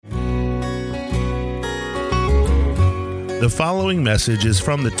The following message is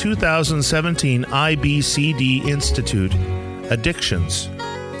from the 2017 IBCD Institute, Addictions,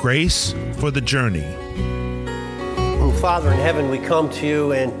 Grace for the Journey. Father in heaven, we come to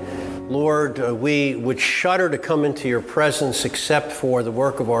you, and Lord, we would shudder to come into your presence except for the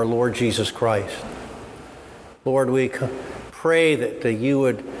work of our Lord Jesus Christ. Lord, we pray that you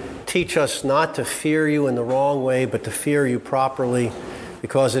would teach us not to fear you in the wrong way, but to fear you properly,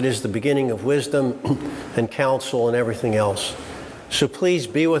 because it is the beginning of wisdom and counsel and everything else. So please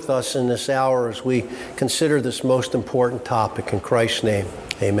be with us in this hour as we consider this most important topic. In Christ's name,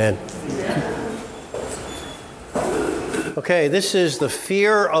 amen. Okay, this is the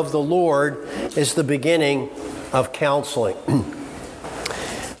fear of the Lord is the beginning of counseling.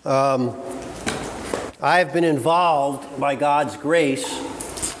 I have been involved by God's grace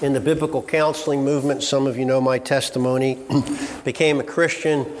in the biblical counseling movement. Some of you know my testimony. Became a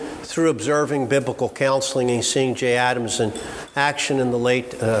Christian through observing biblical counseling and seeing Jay Adams in action in the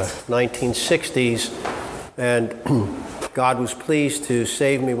late 1960s. And God was pleased to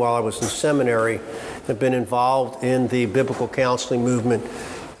save me while I was in seminary. I've been involved in the biblical counseling movement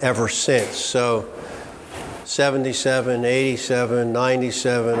ever since. So 77, 87,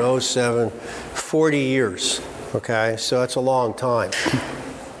 97, 07, 40 years. Okay, so that's a long time.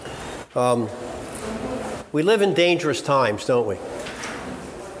 We live in dangerous times, don't we?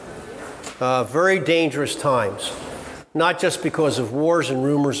 Very dangerous times. Not just because of wars and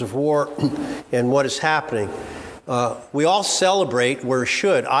rumors of war and what is happening. We all celebrate, or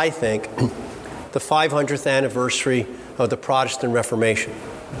should, I think, the 500th anniversary of the Protestant Reformation.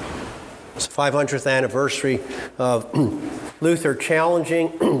 It's the 500th anniversary of Luther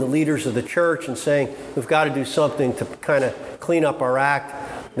challenging the leaders of the church and saying, we've got to do something to kind of clean up our act.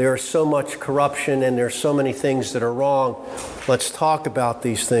 There's so much corruption and there's so many things that are wrong. Let's talk about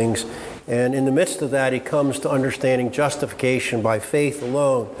these things. And in the midst of that, he comes to understanding justification by faith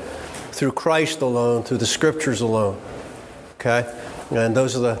alone, through Christ alone, through the Scriptures alone. Okay? And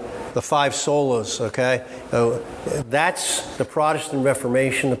those are the five solas, okay? That's the Protestant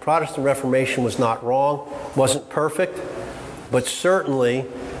Reformation. The Protestant Reformation was not wrong, wasn't perfect, but certainly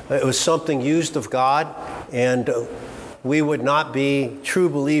it was something used of God, and we would not be true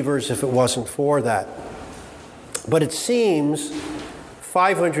believers if it wasn't for that. But it seems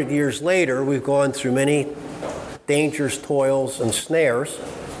 500 years later, we've gone through many dangers, toils, and snares,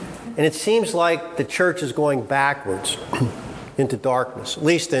 and it seems like the church is going backwards into darkness, at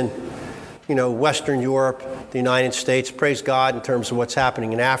least in Western Europe, the United States. Praise God in terms of what's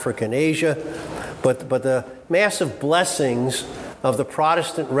happening in Africa and Asia. But the massive blessings of the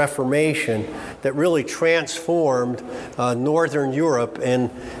Protestant Reformation that really transformed Northern Europe and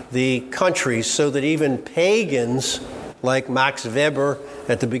the countries so that even pagans like Max Weber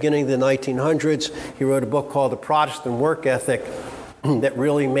at the beginning of the 1900s, he wrote a book called The Protestant Work Ethic that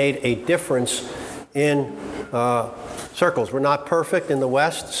really made a difference in circles. We're not perfect in the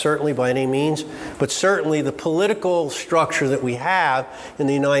West, certainly by any means, but certainly the political structure that we have in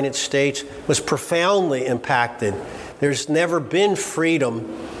the United States was profoundly impacted. There's never been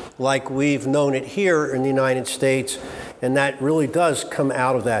freedom like we've known it here in the United States, and that really does come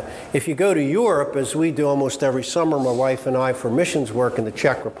out of that. If you go to Europe, as we do almost every summer, my wife and I, for missions work in the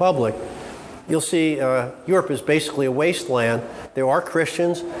Czech Republic, you'll see Europe is basically a wasteland. There are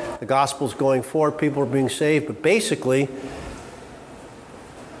Christians, the gospel's going forward, people are being saved, but basically,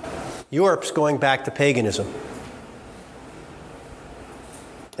 Europe's going back to paganism.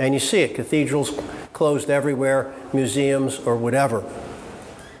 And you see it, cathedrals closed everywhere, museums or whatever.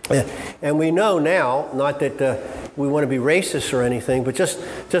 And we know now, not that we want to be racist or anything, but just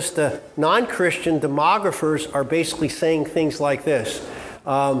non-Christian demographers are basically saying things like this.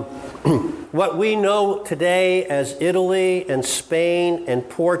 What we know today as Italy and Spain and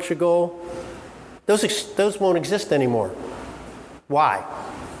Portugal, those won't exist anymore. Why?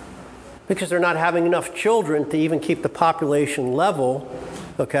 Because they're not having enough children to even keep the population level,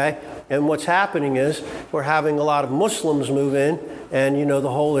 okay? And what's happening is we're having a lot of Muslims move in, and the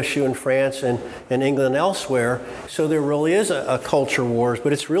whole issue in France and England and elsewhere. So there really is a culture wars,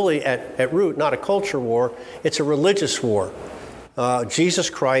 but it's really at root not a culture war, it's a religious war. Jesus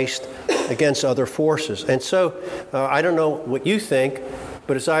Christ against other forces. And so I don't know what you think,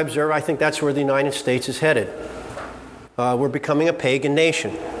 but as I observe, I think that's where the United States is headed. We're becoming a pagan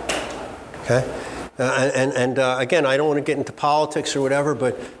nation. Okay? Again, I don't want to get into politics or whatever,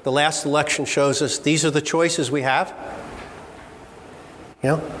 but the last election shows us these are the choices we have.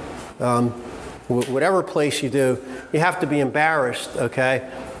 Whatever place you do, you have to be embarrassed, okay,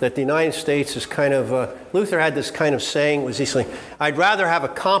 that the United States is kind of, Luther had this kind of saying, was he saying, I'd rather have a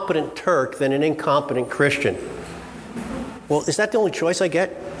competent Turk than an incompetent Christian. Well, is that the only choice I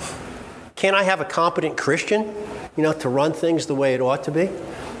get? Can't I have a competent Christian, to run things the way it ought to be?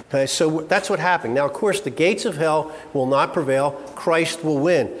 Okay, so that's what happened. Now, of course, the gates of hell will not prevail. Christ will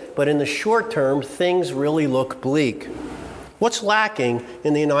win. But in the short term, things really look bleak. What's lacking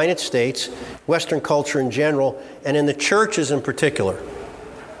in the United States, Western culture in general, and in the churches in particular?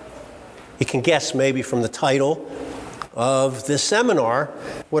 You can guess maybe from the title of this seminar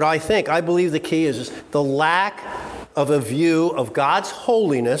what I think. I believe the key is the lack of a view of God's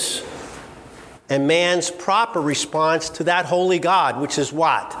holiness and man's proper response to that holy God, which is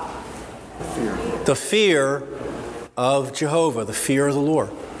what? The fear of Jehovah, the fear of the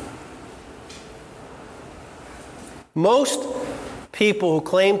Lord. Most people who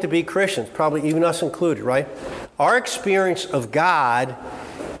claim to be Christians, probably even us included, right? Our experience of God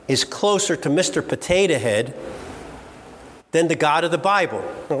is closer to Mr. Potato Head than the God of the Bible,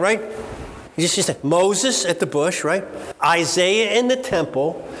 right? You just say Moses at the bush, right? Isaiah in the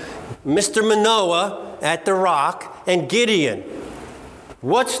temple, Mr. Manoah at the rock, and Gideon.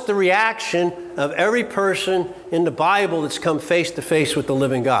 What's the reaction of every person in the Bible that's come face to face with the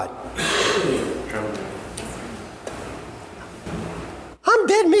living God? I'm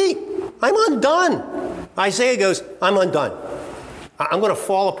dead meat. I'm undone. Isaiah goes, I'm undone. I'm going to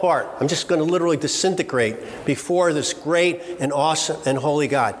fall apart. I'm just going to literally disintegrate before this great and awesome and holy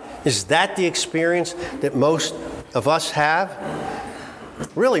God. Is that the experience that most of us have?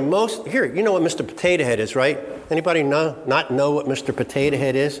 Really, here, you know what Mr. Potato Head is, right? Anybody not know what Mr. Potato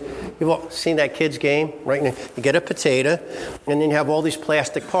Head is? You've all seen that kid's game, right? You get a potato, and then you have all these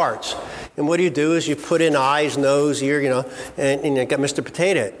plastic parts. And what you do is you put in eyes, nose, ear, and you got Mr.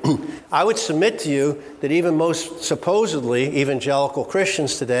 Potato Head. I would submit to you that even most supposedly evangelical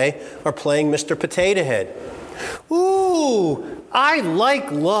Christians today are playing Mr. Potato Head. Ooh, I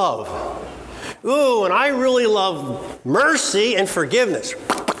like love. Ooh, and I really love mercy and forgiveness.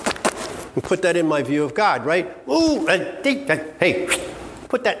 And put that in my view of God, right? Ooh, hey,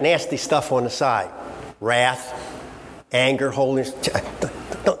 put that nasty stuff on the side. Wrath, anger, holiness.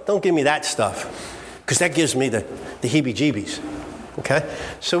 Don't give me that stuff, because that gives me the heebie-jeebies. Okay?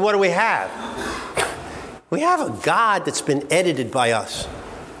 So what do we have? We have a God that's been edited by us.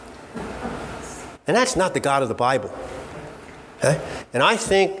 And that's not the God of the Bible. Okay? And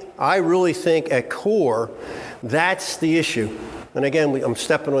I really think at core, that's the issue. And again, I'm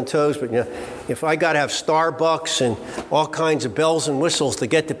stepping on toes, but if I got to have Starbucks and all kinds of bells and whistles to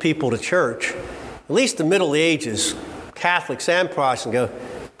get the people to church, at least the Middle Ages, Catholics and Protestants go,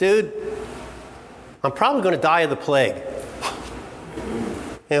 dude, I'm probably going to die of the plague.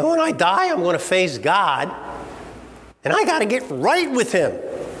 And when I die, I'm going to face God, and I got to get right with Him.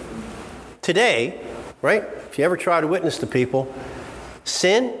 Today, right, if you ever try to witness to people,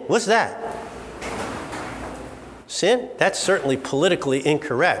 sin, what's that? Sin, that's certainly politically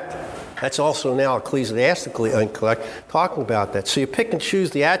incorrect. That's also now ecclesiastically incorrect, talking about that. So you pick and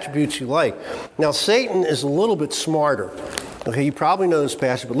choose the attributes you like. Now, Satan is a little bit smarter. Okay, you probably know this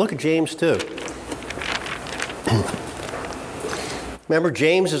passage, but look at James 2. Remember,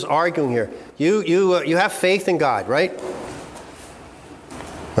 James is arguing here. You have faith in God, right?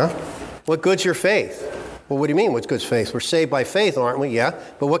 Huh? What good's your faith? Well, what do you mean, what's good's faith? We're saved by faith, aren't we? Yeah.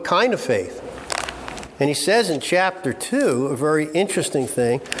 But what kind of faith? And he says in chapter 2 a very interesting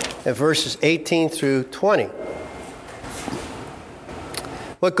thing at verses 18 through 20.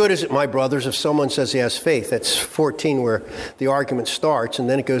 What good is it, my brothers, if someone says he has faith? That's 14 where the argument starts, and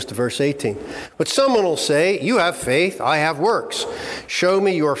then it goes to verse 18. But someone will say, you have faith, I have works. Show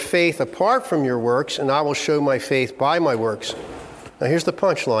me your faith apart from your works, and I will show my faith by my works. Now here's the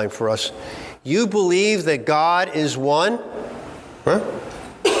punchline for us. You believe that God is one? Huh?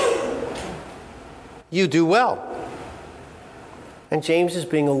 You do well. And James is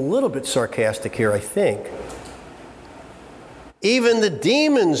being a little bit sarcastic here, I think. Even the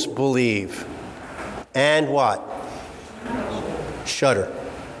demons believe. And what? Shudder.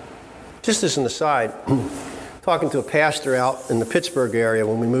 Just as an aside, talking to a pastor out in the Pittsburgh area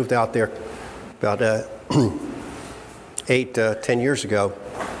when we moved out there about 10 years ago.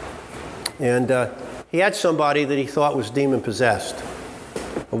 And he had somebody that he thought was demon-possessed,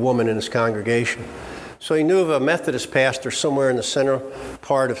 a woman in his congregation. So he knew of a Methodist pastor somewhere in the center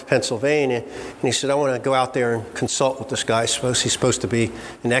part of Pennsylvania, and he said, I want to go out there and consult with this guy. He's supposed to be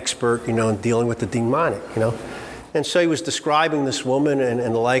an expert, in dealing with the demonic, And so he was describing this woman and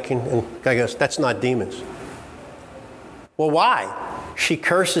the like, and the guy goes, that's not demons. Well, why? She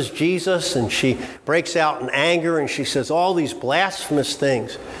curses Jesus, and she breaks out in anger, and she says all these blasphemous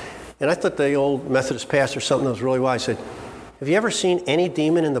things. And I thought the old Methodist pastor, something that was really wise, said, have you ever seen any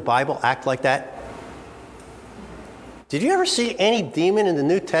demon in the Bible act like that? Did you ever see any demon in the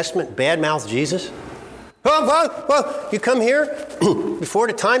New Testament badmouth Jesus? You come here before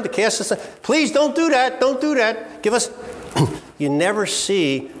the time to cast us. Please don't do that. Don't do that. Give us. You never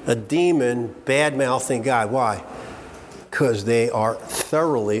see a demon bad-mouthing God. Why? Because they are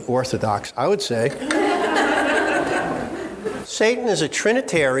thoroughly orthodox, I would say. Satan is a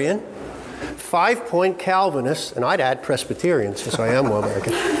Trinitarian, 5-point Calvinist, and I'd add Presbyterian since I am one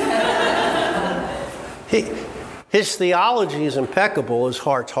American. His theology is impeccable, his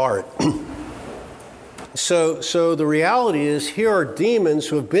heart's hard. So the reality is, here are demons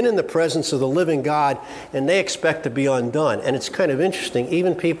who have been in the presence of the living God, and they expect to be undone. And it's kind of interesting,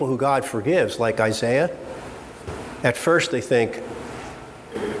 even people who God forgives, like Isaiah, at first they think,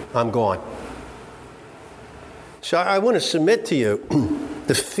 I'm gone. So I want to submit to you,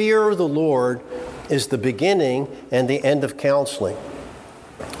 the fear of the Lord is the beginning and the end of counseling.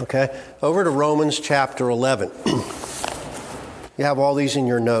 Okay? Over to Romans chapter 11. You have all these in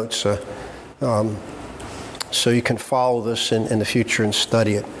your notes, so you can follow this in the future and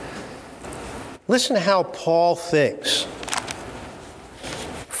study it. Listen to how Paul thinks.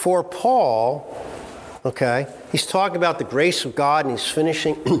 For Paul, okay, he's talking about the grace of God, and he's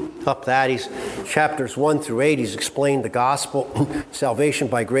finishing up that. He's chapters 1 through 8. He's explained the gospel, salvation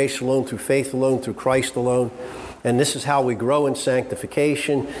by grace alone, through faith alone, through Christ alone. And this is how we grow in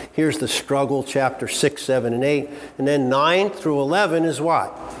sanctification. Here's the struggle, chapter 6, 7, and 8. And then 9 through 11 is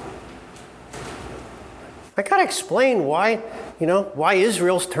what? I got to explain why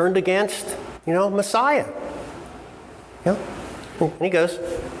Israel's turned against, Messiah. And he goes,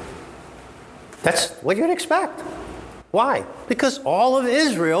 that's what you'd expect. Why? Because all of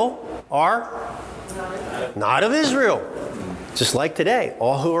Israel are not of Israel. Just like today,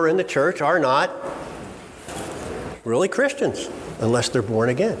 all who are in the church are not really Christians unless they're born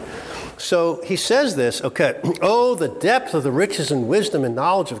again. So he says this, okay, oh, the depth of the riches and wisdom and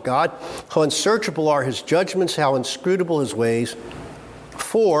knowledge of God, how unsearchable are his judgments, how inscrutable his ways.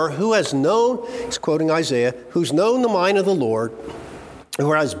 For who has known, he's quoting Isaiah, who's known the mind of the Lord,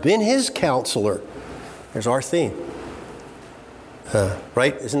 who has been his counselor. There's our theme.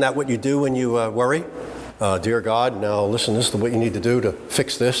 Right? Isn't that what you do when you worry? Dear God, now listen, this is what you need to do to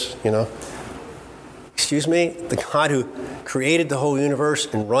fix this, Excuse me, the God who created the whole universe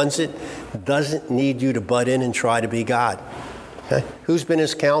and runs it doesn't need you to butt in and try to be God. Okay? Who's been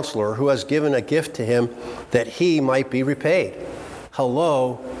his counselor? Who has given a gift to him that he might be repaid?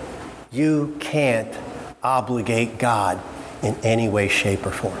 Hello, you can't obligate God in any way, shape,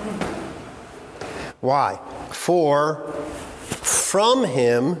 or form. Why? For from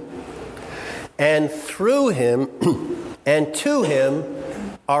him and through him and to him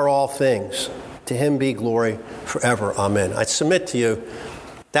are all things. To him be glory forever. Amen. I submit to you,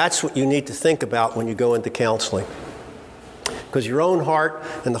 that's what you need to think about when you go into counseling. Because your own heart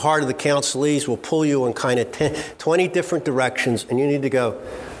and the heart of the counselees will pull you in kind of 20 different directions, and you need to go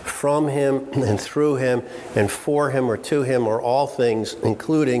from him and through him and for him or to him or all things,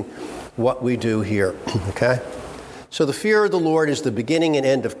 including what we do here. Okay? So the fear of the Lord is the beginning and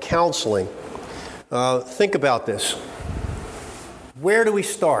end of counseling. Think about this. Where do we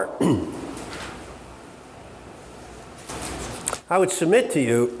start? I would submit to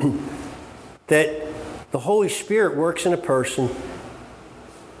you that the Holy Spirit works in a person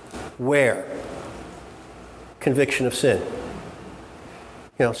where? Conviction of sin.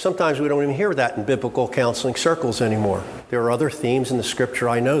 Sometimes we don't even hear that in biblical counseling circles anymore. There are other themes in the Scripture,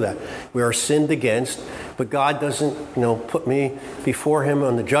 I know that. We are sinned against, but God doesn't, put me before him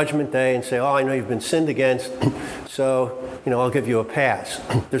on the judgment day and say, oh, I know you've been sinned against, so, I'll give you a pass.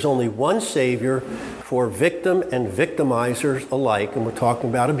 There's only one Savior for victim and victimizers alike, and we're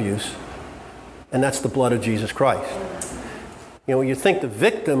talking about abuse, and that's the blood of Jesus Christ. You think the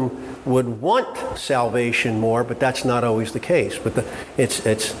victim would want salvation more, but that's not always the case. But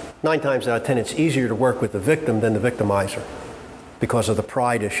it's 9 times out of 10, it's easier to work with the victim than the victimizer because of the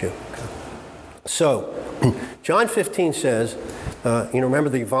pride issue. So, John 15 says, remember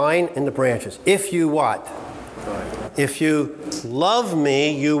the vine and the branches. If you what? If you love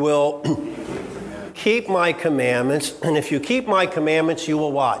me, you will keep my commandments. And if you keep my commandments, you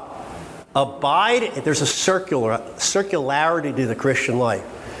will what? Abide. There's a circularity to the Christian life.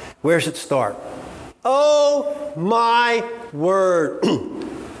 Where does it start? Oh, my word.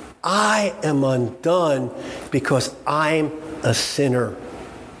 I am undone because I'm a sinner.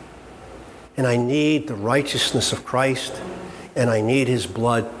 And I need the righteousness of Christ, and I need his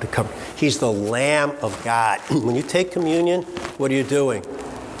blood to cover. He's the Lamb of God. When you take communion, what are you doing?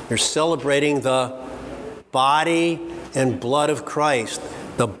 You're celebrating the body and blood of Christ.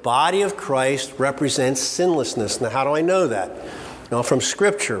 The body of Christ represents sinlessness. Now, how do I know that? Now, from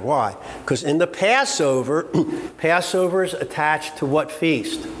Scripture. Why? Because in the Passover, Passover is attached to what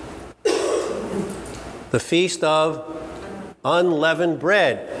feast? The Feast of Unleavened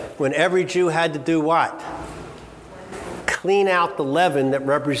Bread. When every Jew had to do what? Clean out the leaven that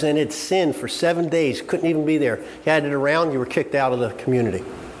represented sin for 7 days. Couldn't even be there. You had it around, you were kicked out of the community.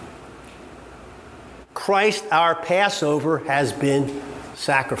 Christ, our Passover, has been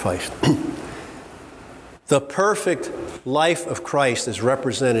sacrificed. The perfect life of Christ is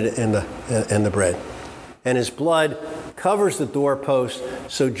represented in the bread. And his blood covers the doorpost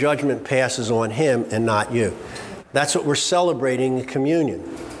so judgment passes on him and not you. That's what we're celebrating in communion.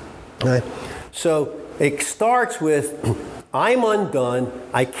 Right? So it starts with, I'm undone.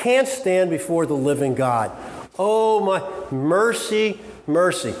 I can't stand before the living God. Oh, my mercy,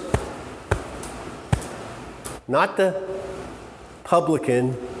 mercy. Not the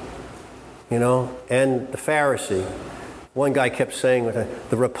publican, and the Pharisee. One guy kept saying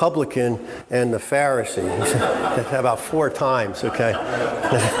the Republican and the Pharisee. He said that about 4 times, okay?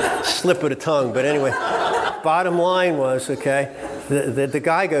 Slip of the tongue. But anyway, bottom line was, okay, the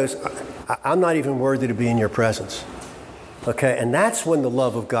guy goes, I'm not even worthy to be in your presence. Okay, and that's when the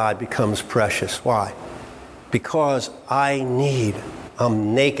love of God becomes precious. Why? Because I'm naked.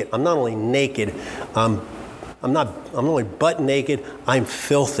 I'm not only naked, I'm not only butt naked, I'm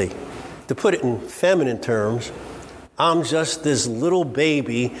filthy. To put it in feminine terms, I'm just this little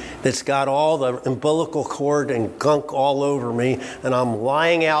baby that's got all the umbilical cord and gunk all over me, and I'm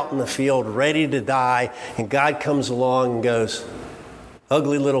lying out in the field ready to die, and God comes along and goes,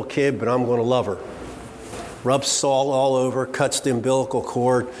 ugly little kid, but I'm going to love her. Rubs salt all over, cuts the umbilical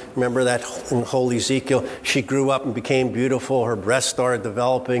cord. Remember that in Holy Ezekiel? She grew up and became beautiful. Her breasts started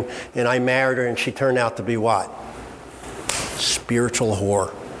developing, and I married her, and she turned out to be what? Spiritual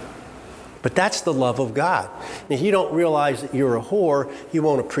whore. But that's the love of God. And if you don't realize that you're a whore, you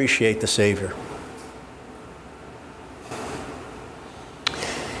won't appreciate the Savior.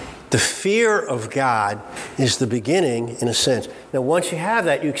 The fear of God is the beginning, in a sense. Now, once you have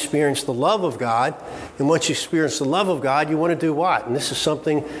that, you experience the love of God. And once you experience the love of God, you want to do what? And this is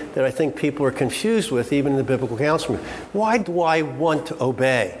something that I think people are confused with, even in the biblical counseling. Why do I want to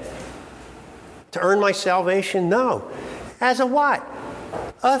obey? To earn my salvation? No. As a what?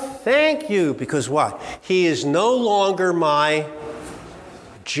 A thank you. Because what? He is no longer my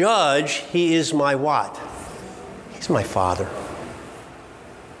judge. He is my what? He's my Father.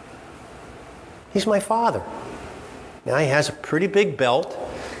 He's my Father. Now, he has a pretty big belt,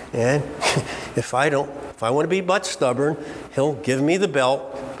 and if I want to be but stubborn, he'll give me the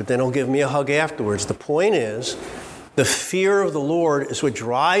belt, but then he'll give me a hug afterwards. The point is, the fear of the Lord is what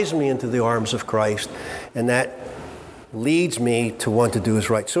drives me into the arms of Christ, and that leads me to want to do his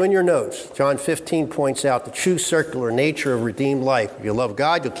right. So in your notes, John 15 points out the true circular nature of redeemed life. If you love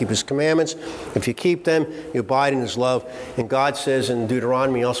God, you'll keep his commandments. If you keep them, you abide in his love. And God says in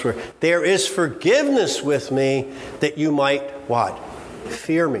Deuteronomy elsewhere, there is forgiveness with me that you might, what?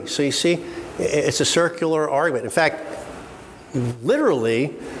 Fear me. So you see, it's a circular argument. In fact,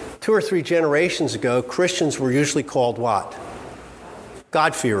 literally, 2 or 3 generations ago, Christians were usually called what?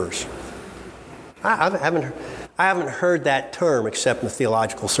 God-fearers. I haven't heard that term except in the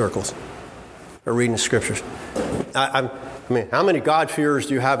theological circles or reading the scriptures. I mean, how many God-fearers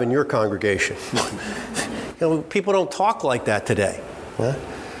do you have in your congregation? People don't talk like that today. Huh?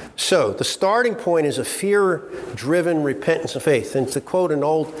 So the starting point is a fear-driven repentance and faith. And to quote an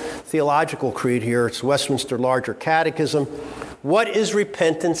old theological creed here, it's Westminster Larger Catechism, what is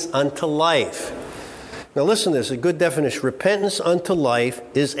repentance unto life? Now listen to this, a good definition. Repentance unto life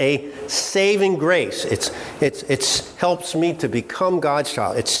is a saving grace. It helps me to become God's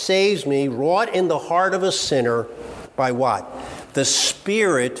child. It saves me, wrought in the heart of a sinner by what? The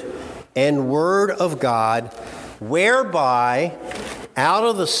Spirit and Word of God, whereby out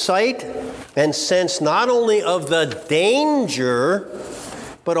of the sight and sense not only of the danger,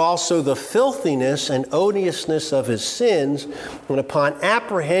 but also the filthiness and odiousness of his sins, and upon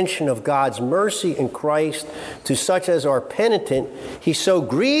apprehension of God's mercy in Christ to such as are penitent, he so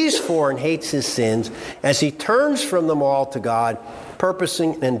grieves for and hates his sins as he turns from them all to God,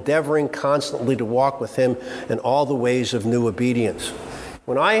 purposing and endeavoring constantly to walk with him in all the ways of new obedience.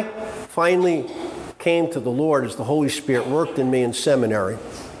 When I finally came to the Lord as the Holy Spirit worked in me in seminary,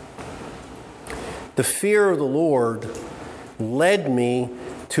 the fear of the Lord led me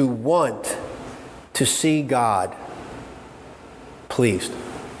to want to see God pleased.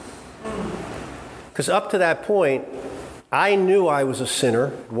 Because up to that point, I knew I was a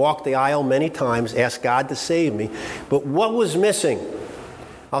sinner, walked the aisle many times, asked God to save me. But what was missing?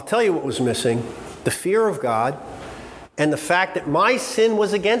 I'll tell you what was missing: the fear of God and the fact that my sin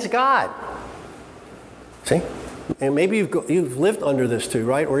was against God. See? And maybe you've lived under this too,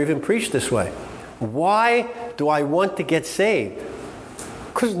 right? Or even preached this way. Why do I want to get saved?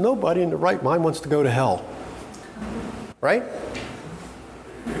 Because nobody in the right mind wants to go to hell. Right?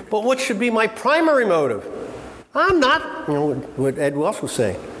 But what should be my primary motive? I'm not, what Ed Welsh was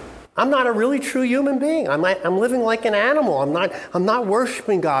saying, I'm not a really true human being. I'm living like an animal. I'm not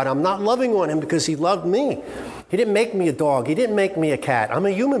worshiping God. I'm not loving on Him because He loved me. He didn't make me a dog. He didn't make me a cat. I'm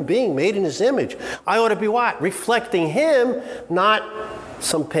a human being made in His image. I ought to be what? Reflecting Him, not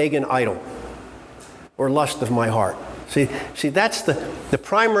some pagan idol or lust of my heart. See, that's the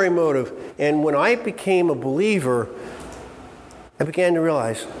primary motive. And when I became a believer, I began to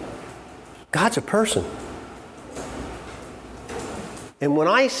realize God's a person. And when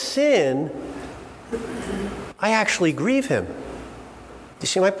I sin, I actually grieve Him. You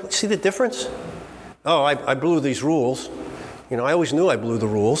see the difference? Oh, I blew these rules. I always knew I blew the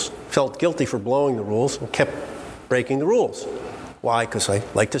rules, felt guilty for blowing the rules, and kept breaking the rules. Why? Because I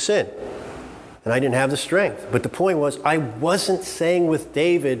like to sin. And I didn't have the strength. But the point was, I wasn't saying with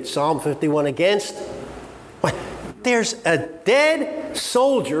David, Psalm 51, against. What? There's a dead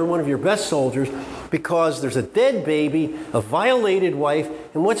soldier, one of your best soldiers, because there's a dead baby, a violated wife,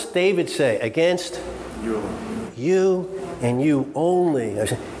 and what's David say? Against you and you only.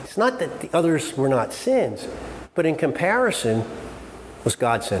 It's not that the others were not sins, but in comparison, was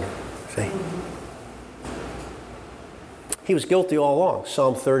God sinner? See? He was guilty all along.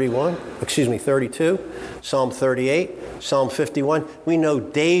 Psalm 32, Psalm 38, Psalm 51. We know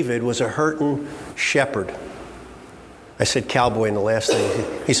David was a hurting shepherd. I said cowboy in the last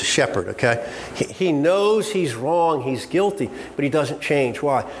thing. He's a shepherd, okay? He knows he's wrong, he's guilty, but he doesn't change.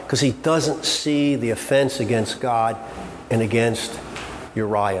 Why? Because he doesn't see the offense against God and against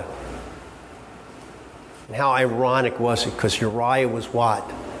Uriah. And how ironic was it? Because Uriah was what?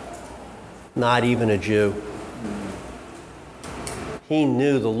 Not even a Jew. He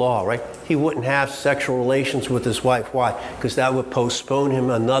knew the law, right? He wouldn't have sexual relations with his wife. Why? Because that would postpone him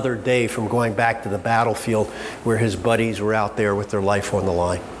another day from going back to the battlefield where his buddies were out there with their life on the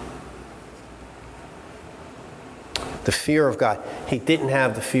line. The fear of God. He didn't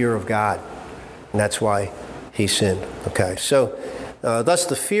have the fear of God, and that's why he sinned. Okay, so thus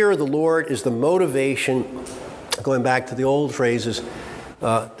the fear of the Lord is the motivation, going back to the old phrases,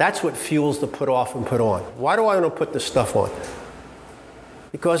 that's what fuels the put off and put on. Why do I want to put this stuff on?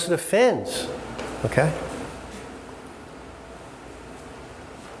 Because it offends, okay?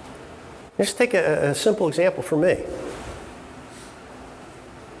 Let's take a simple example for me.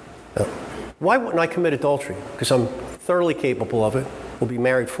 Why wouldn't I commit adultery? Because I'm thoroughly capable of it. We'll be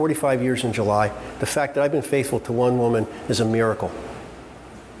married 45 years in July. The fact that I've been faithful to one woman is a miracle.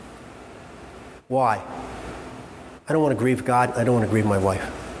 Why? I don't want to grieve God. I don't want to grieve my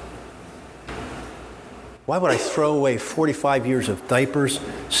wife. Why would I throw away 45 years of diapers,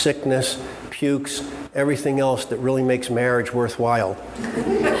 sickness, pukes, everything else that really makes marriage worthwhile?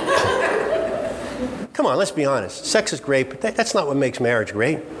 Come on, let's be honest. Sex is great, but that's not what makes marriage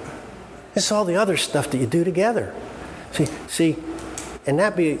great. It's all the other stuff that you do together. See, and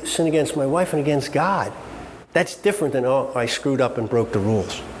that be sin against my wife and against God. That's different than, oh, I screwed up and broke the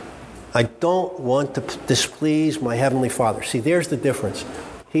rules. I don't want to displease my Heavenly Father. See, there's the difference.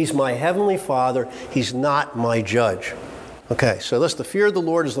 He's my Heavenly Father. He's not my judge. Okay, so thus the fear of the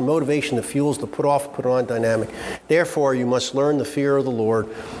Lord is the motivation that fuels the put off, put on dynamic. Therefore, you must learn the fear of the Lord.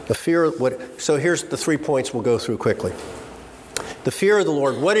 So here's the 3 points we'll go through quickly. The fear of the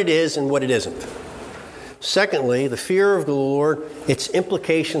Lord, what it is and what it isn't. Secondly, the fear of the Lord, its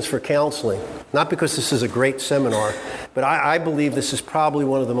implications for counseling. Not because this is a great seminar, but I believe this is probably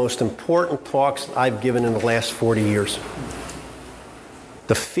one of the most important talks I've given in the last 40 years.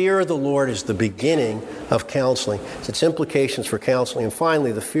 The fear of the Lord is the beginning of counseling. It's its implications for counseling. And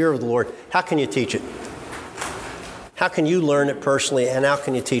finally, the fear of the Lord, how can you teach it? How can you learn it personally, and how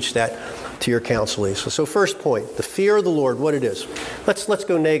can you teach that to your counselees? So first point, the fear of the Lord, what it is. Let's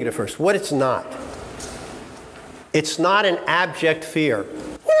go negative first. What it's not. It's not an abject fear.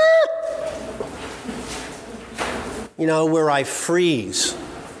 Where I freeze.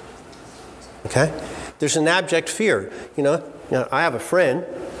 Okay? There's an abject fear. I have a friend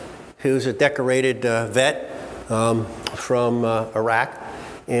who's a decorated vet from Iraq,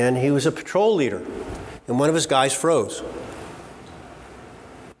 and he was a patrol leader, and one of his guys froze.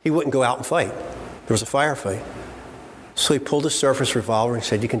 He wouldn't go out and fight. There was a firefight. So he pulled his surface revolver and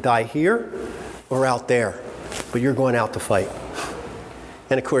said, you can die here or out there, but you're going out to fight.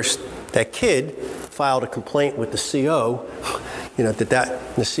 And of course, that kid filed a complaint with the CO,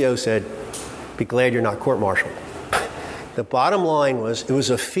 the CO said, be glad you're not court-martialed. The bottom line was, it was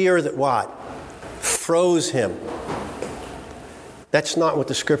a fear that what? Froze him. That's not what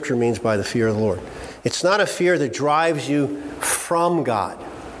the scripture means by the fear of the Lord. It's not a fear that drives you from God.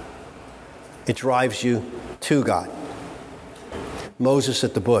 It drives you to God. Moses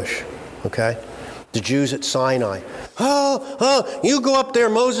at the bush, okay? The Jews at Sinai. You go up there,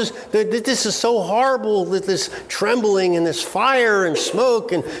 Moses. This is so horrible, this trembling and this fire and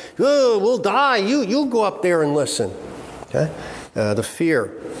smoke, and we'll die. You go up there and listen. Okay? The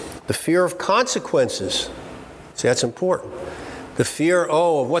fear of consequences. See, that's important. The fear,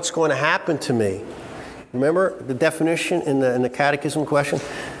 of what's going to happen to me. Remember the definition in the catechism question?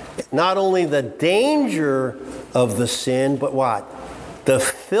 Not only the danger of the sin, but what? The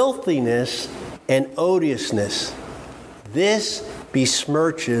filthiness and odiousness. This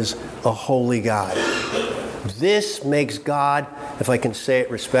besmirches a holy God. This makes God, if I can say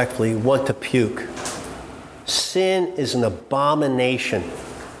it respectfully, want to puke. Sin is an abomination.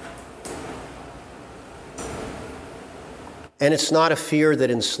 And it's not a fear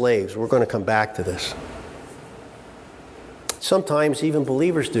that enslaves. We're going to come back to this. Sometimes even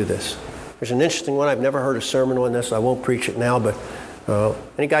believers do this. There's an interesting one. I've never heard a sermon on this. I won't preach it now, but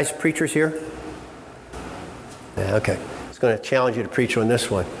any guys preachers here? Yeah, okay. I was going to challenge you to preach on this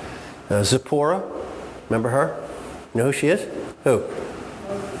one. Zipporah, remember her? You know who she is? Who?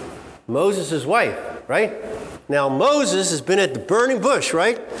 Moses' wife, right? Now Moses has been at the burning bush,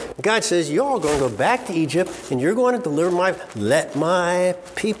 right? God says, you're all going to go back to Egypt and you're going to deliver let my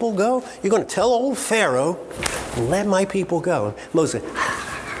people go. You're going to tell old Pharaoh, let my people go. And Moses,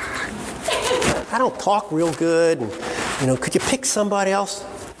 I don't talk real good. And, could you pick somebody else?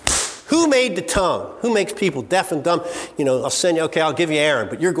 Who made the tongue? Who makes people deaf and dumb? I'll send you, I'll give you Aaron,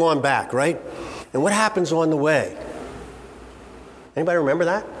 but you're going back, right? And what happens on the way? Anybody remember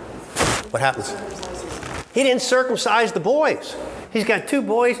that? What happens? He didn't circumcise the boys. He's got 2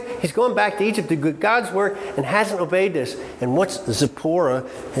 boys. He's going back to Egypt to do God's work and hasn't obeyed this. And what's Zipporah,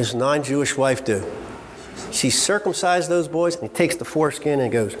 his non-Jewish wife, do? She circumcised those boys and he takes the foreskin and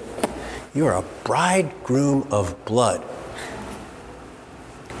goes, you're a bridegroom of blood.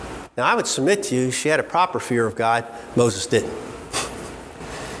 Now, I would submit to you, she had a proper fear of God. Moses didn't.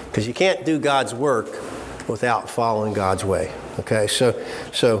 Because you can't do God's work without following God's way. Okay, so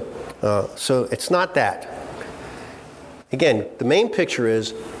it's not that. Again, the main picture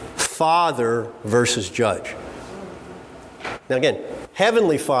is father versus judge. Now again,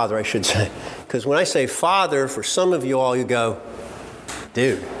 heavenly father, I should say. Because when I say father, for some of you all, you go,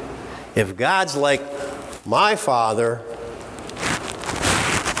 dude, if God's like my father,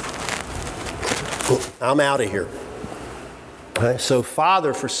 I'm out of here. Okay? So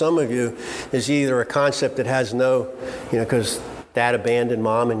father, for some of you, is either a concept that has no, because dad abandoned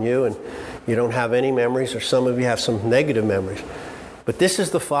mom and you don't have any memories, or some of you have some negative memories. But this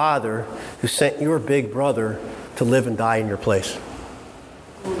is the father who sent your big brother to live and die in your place.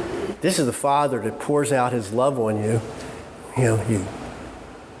 This is the father that pours out his love on you.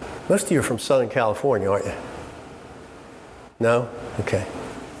 Most of you are from Southern California, aren't you? No? Okay.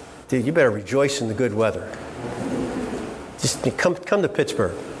 Dude, you better rejoice in the good weather. Just come to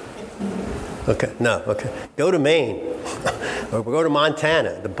Pittsburgh. Okay, no, okay. Go to Maine. Or go to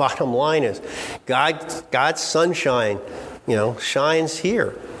Montana. The bottom line is God's sunshine, shines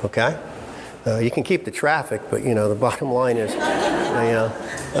here, okay? You can keep the traffic, but, the bottom line is,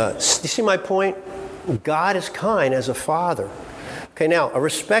 you see my point? God is kind as a father. Okay, now, a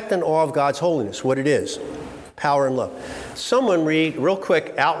respect and awe of God's holiness, what it is. Power and love. Someone read, real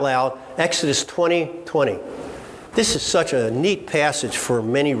quick, out loud, Exodus 20:20. This is such a neat passage for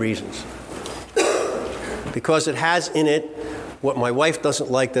many reasons. Because it has in it what my wife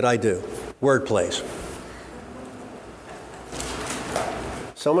doesn't like that I do. Word plays.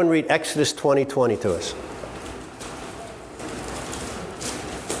 Someone read Exodus 20:20 to us.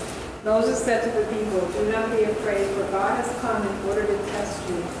 Moses said to the people, do not be afraid, for God has come in order to test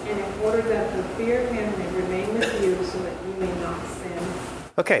you, and in order that the fear of him may remain with you, so that you may not sin.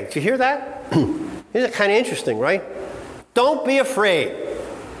 Okay, did you hear that? Isn't it kind of interesting, right? Don't be afraid.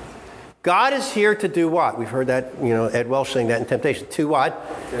 God is here to do what? We've heard that, Ed Welsh saying that in Temptation. To what?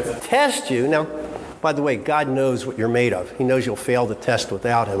 Test you. Now, by the way, God knows what you're made of. He knows you'll fail the test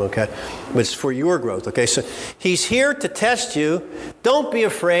without him, okay? But it's for your growth, okay? So he's here to test you. Don't be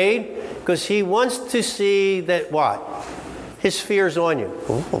afraid, because he wants to see that what? His fear's on you.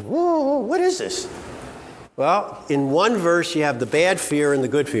 Whoa, what is this? Well, in one verse, you have the bad fear and the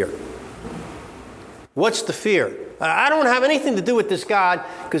good fear. What's the fear? I don't have anything to do with this God,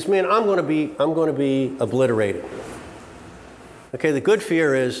 because, man, I'm going to be obliterated. Okay, the good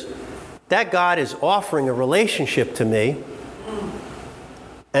fear is that God is offering a relationship to me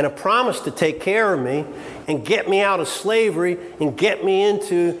and a promise to take care of me and get me out of slavery and get me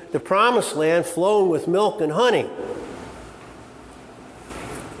into the promised land flowing with milk and honey.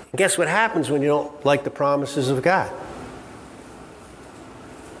 And guess what happens when you don't like the promises of God?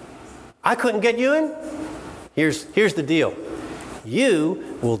 I couldn't get you in? Here's the deal.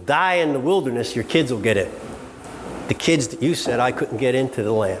 You will die in the wilderness, your kids will get in. The kids that you said I couldn't get into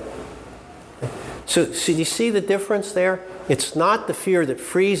the land. So do you see the difference there? It's not the fear that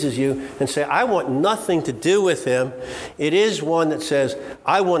freezes you and say, I want nothing to do with him. It is one that says,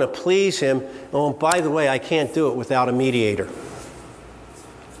 I want to please him. Oh, and by the way, I can't do it without a mediator.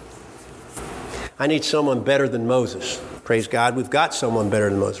 I need someone better than Moses. Praise God, we've got someone better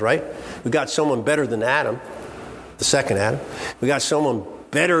than Moses, right? We've got someone better than Adam, the second Adam. We got someone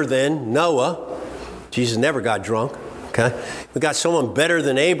better than Noah. Jesus never got drunk, okay? We got someone better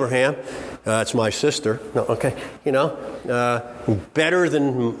than Abraham. It's my sister. No, okay, better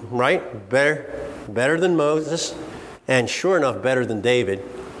than, right? Better than Moses, and sure enough, better than David.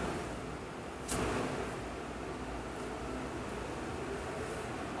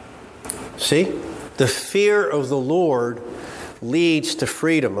 See? The fear of the Lord leads to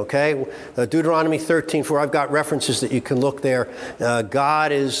freedom, okay? Deuteronomy 13:4, I've got references that you can look there.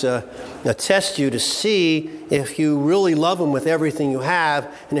 God is tests you to see if you really love him with everything you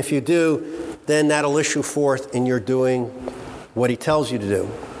have, and if you do, then that'll issue forth in your doing what he tells you to do.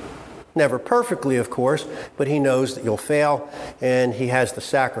 Never perfectly, of course, but he knows that you'll fail, and he has the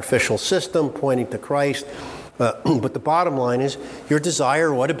sacrificial system pointing to Christ. But the bottom line is, your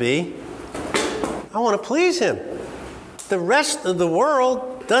desire ought to be, I want to please him. The rest of the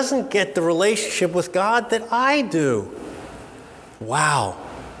world doesn't get the relationship with God that I do. Wow,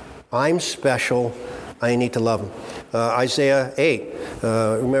 I'm special. I need to love him. Isaiah 8.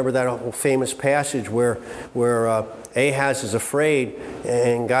 Remember that famous passage where Ahaz is afraid,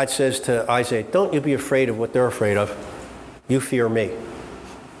 and God says to Isaiah, don't you be afraid of what they're afraid of. You fear me.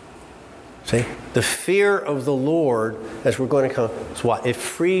 See? The fear of the Lord, as we're going to come, is what? It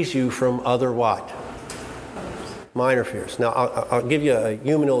frees you from other what? Minor fears. Now, I'll give you a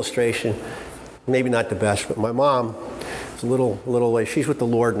human illustration. Maybe not the best, but my mom is a little way. She's with the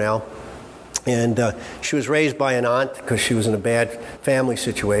Lord now. And she was raised by an aunt because she was in a bad family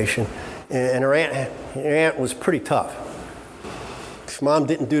situation. And her aunt was pretty tough. If mom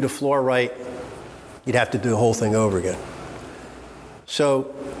didn't do the floor right, you'd have to do the whole thing over again.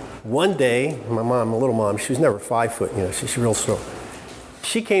 So one day, my mom, a little mom, she was never 5 foot, she's real strong.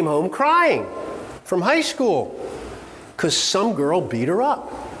 She came home crying from high school because some girl beat her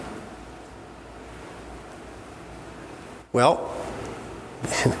up. Well,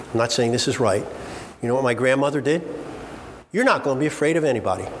 I'm not saying this is right. You know what my grandmother did? You're not going to be afraid of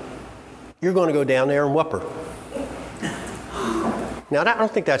anybody. You're going to go down there and whoop her. Now, I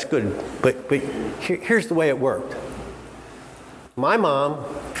don't think that's good, but here's the way it worked. My mom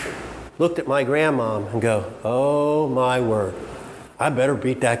looked at my grandmom and go, oh my word, I better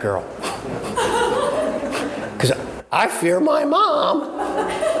beat that girl. Because I fear my mom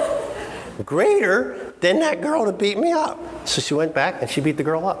greater than that girl to beat me up. So she went back and she beat the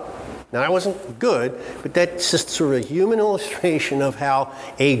girl up. Now, that wasn't good, but that's just sort of a human illustration of how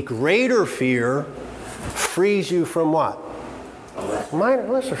a greater fear frees you from what?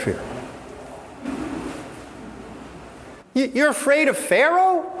 Lesser fear. You're afraid of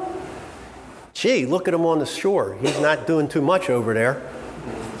Pharaoh? Gee, look at him on the shore. He's not doing too much over there.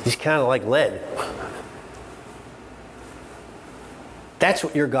 He's kind of like lead. That's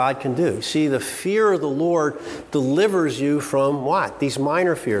what your God can do. See, the fear of the Lord delivers you from what? These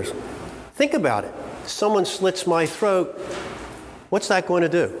minor fears. Think about it. Someone slits my throat. What's that going to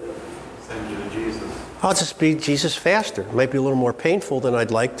do? Send you to Jesus. I'll just be Jesus faster. It might be a little more painful than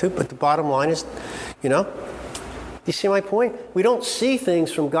I'd like to, but the bottom line is, do you see my point? We don't see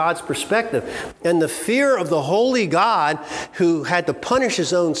things from God's perspective. And the fear of the holy God who had to punish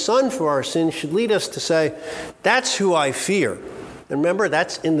his own son for our sins should lead us to say, that's who I fear. And remember,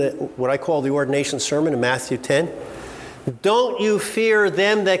 that's in what I call the ordination sermon in Matthew 10. Don't you fear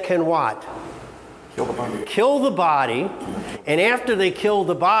them that can what? Kill the body. Kill the body. And after they kill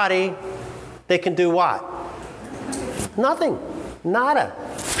the body, they can do what? Nothing. Nada.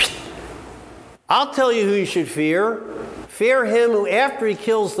 I'll tell you who you should fear. Fear him who after he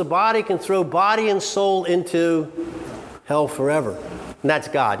kills the body can throw body and soul into hell forever. And that's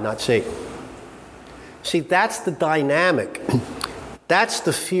God, not Satan. See, that's the dynamic. That's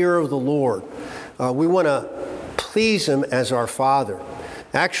the fear of the Lord. We want to please him as our Father.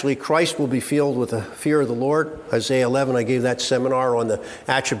 Actually, Christ will be filled with the fear of the Lord. Isaiah 11, I gave that seminar on the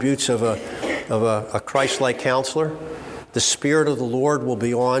attributes of a Christ-like counselor. The Spirit of the Lord will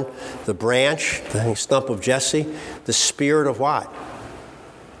be on the branch, the stump of Jesse. The Spirit of what?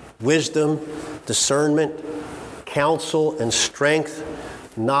 Wisdom, discernment, counsel and strength,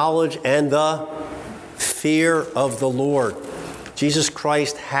 knowledge, and the fear of the Lord. Jesus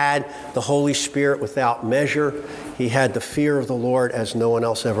Christ had the Holy Spirit without measure. He had the fear of the Lord as no one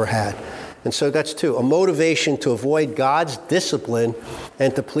else ever had. And so that's two, a motivation to avoid God's discipline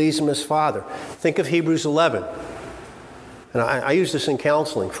and to please Him as Father. Think of Hebrews 11. And I use this in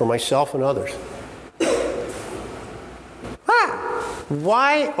counseling for myself and others.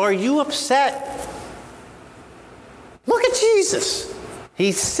 Why are you upset? Look at Jesus.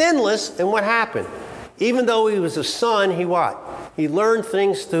 He's sinless, and what happened? Even though he was a son, he what? He learned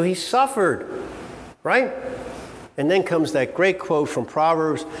things too. He suffered, right? And then comes that great quote from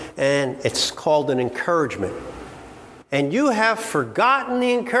Proverbs, and it's called an encouragement. And you have forgotten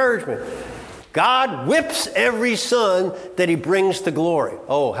the encouragement. God whips every son that He brings to glory.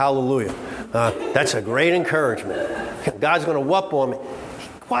 Oh, hallelujah. That's a great encouragement. God's going to whoop on me.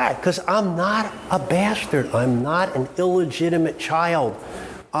 Why? Because I'm not a bastard. I'm not an illegitimate child.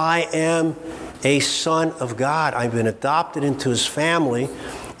 I am a son of God. I've been adopted into His family.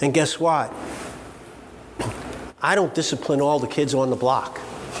 And guess what? I don't discipline all the kids on the block.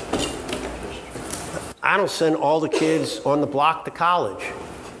 I don't send all the kids on the block to college.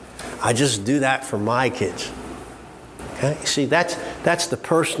 I just do that for my kids. Okay? See, that's the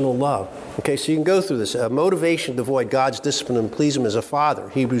personal love. Okay, so you can go through this. Motivation to avoid God's discipline and please Him as a father.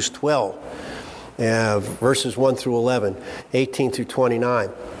 Hebrews 12, verses 1 through 11, 18 through 29.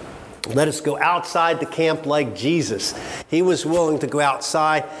 Let us go outside the camp like Jesus. He was willing to go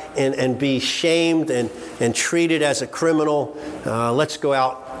outside and be shamed and treated as a criminal. Let's go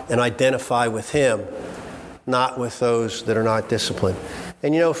out and identify with Him, not with those that are not disciplined.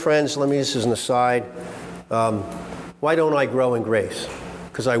 And you know, friends, let me, this is an aside. Why don't I grow in grace?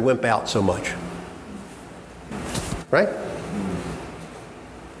 Because I wimp out so much. Right?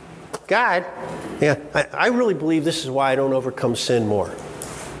 God, yeah, I really believe this is why I don't overcome sin more.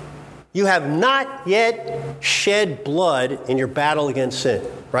 You have not yet shed blood in your battle against sin,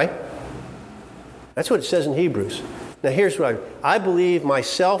 right? That's what it says in Hebrews. Now here's what I believe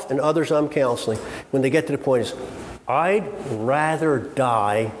myself and others I'm counseling, when they get to the point is, I'd rather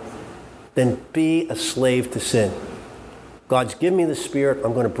die than be a slave to sin. God's given me the Spirit.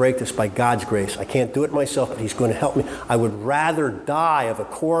 I'm going to break this by God's grace. I can't do it myself, but He's going to help me. I would rather die of a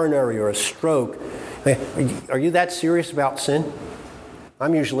coronary or a stroke. Are you that serious about sin?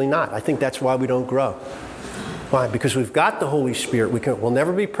 I'm usually not. I think that's why we don't grow. Why? Because we've got the Holy Spirit. We'll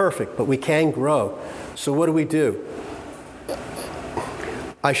never be perfect, but we can grow. So what do?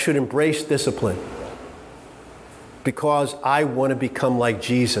 I should embrace discipline because I want to become like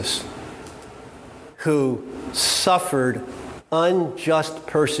Jesus, who suffered unjust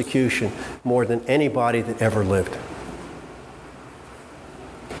persecution more than anybody that ever lived.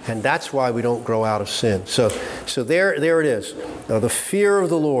 And that's why we don't grow out of sin. So there it is. The fear of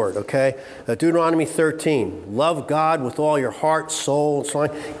the Lord, okay? Deuteronomy 13. Love God with all your heart, soul, and so on.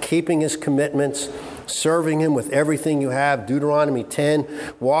 Keeping His commitments. Serving Him with everything you have. Deuteronomy 10.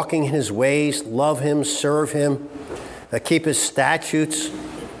 Walking in His ways. Love Him. Serve Him. Keep His statutes.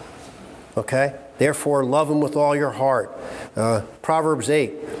 Okay? Therefore, love Him with all your heart. Proverbs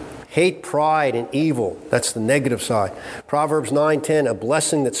 8. Hate pride and evil. That's the negative side. Proverbs 9:10, a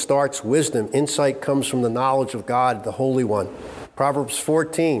blessing that starts wisdom. Insight comes from the knowledge of God, the Holy One. Proverbs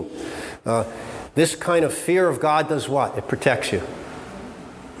 14, this kind of fear of God does what? It protects you.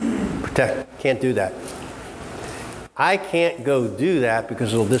 Can't do that. I can't go do that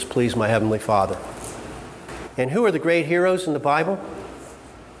because it'll displease my Heavenly Father. And who are the great heroes in the Bible?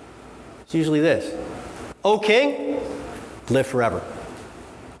 It's usually this. O King, live forever.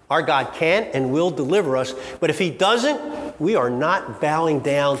 Our God can and will deliver us, but if He doesn't, we are not bowing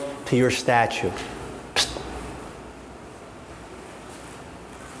down to your statue. Psst.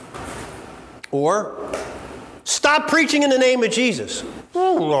 Or, stop preaching in the name of Jesus.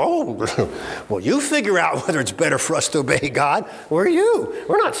 Oh, well, you figure out whether it's better for us to obey God or you.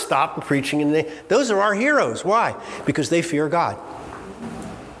 We're not stopping preaching in the name. Those are our heroes. Why? Because they fear God.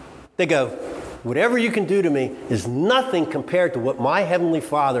 They go, whatever you can do to me is nothing compared to what my Heavenly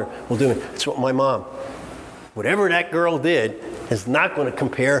Father will do to me. That's what my mom. Whatever that girl did is not going to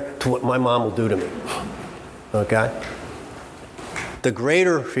compare to what my mom will do to me. Okay? The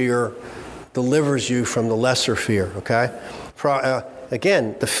greater fear delivers you from the lesser fear. Okay?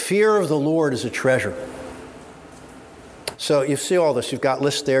 Again, the fear of the Lord is a treasure. So you see all this. You've got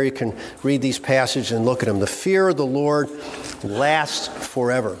lists there. You can read these passages and look at them. The fear of the Lord lasts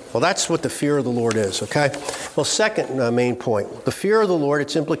forever. Well, that's what the fear of the Lord is, okay? Well, second main point. The fear of the Lord,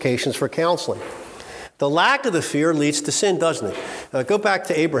 its implications for counseling. The lack of the fear leads to sin, doesn't it? Go back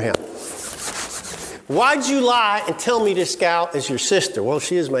to Abraham. Why'd you lie and tell me this gal is your sister? Well,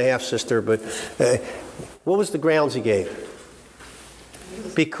 she is my half-sister, but what was the grounds he gave?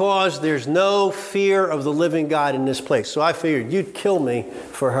 Because there's no fear of the living God in this place. So I figured you'd kill me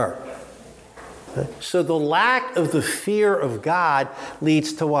for her. So the lack of the fear of God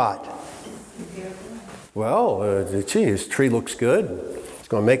leads to what? Well, this tree looks good. It's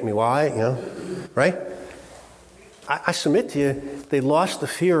going to make me lie, right? I submit to you, they lost the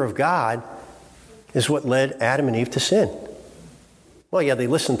fear of God is what led Adam and Eve to sin. Well, yeah, they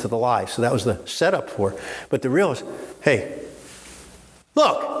listened to the lie, so that was the setup for it. But the real is, hey,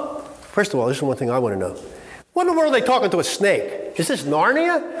 look, first of all, this is one thing I want to know. What in the world are they talking to a snake? Is this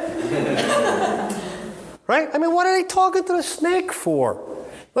Narnia? Right? I mean, what are they talking to a snake for?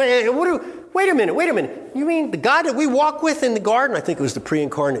 Wait a minute. You mean the God that we walk with in the garden? I think it was the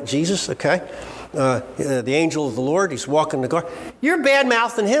pre-incarnate Jesus, okay? The angel of the Lord, he's walking in the garden. You're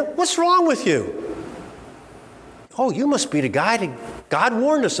bad-mouthing him? What's wrong with you? Oh, you must be the guy that God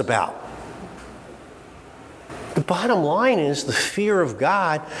warned us about. The bottom line is the fear of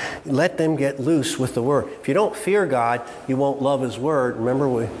God, let them get loose with the Word. If you don't fear God, you won't love His Word. Remember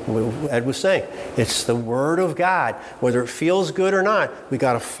what Ed was saying. It's the Word of God. Whether it feels good or not, we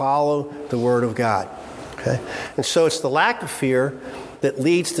got to follow the Word of God. Okay? And so it's the lack of fear that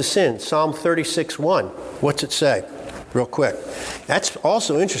leads to sin. Psalm 36:1. What's it say? Real quick. That's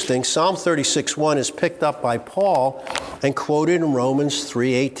also interesting. Psalm 36:1 is picked up by Paul and quoted in Romans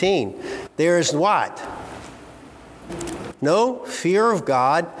 3:18. There is what? No fear of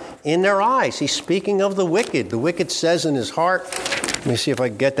God in their eyes. He's speaking of the wicked. The wicked says in his heart, let me see if I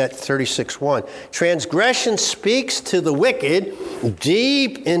can get that 36:1. Transgression speaks to the wicked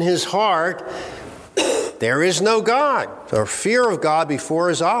deep in his heart. There is no God, or fear of God before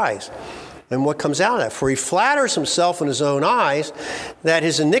his eyes. And what comes out of that? For he flatters himself in his own eyes that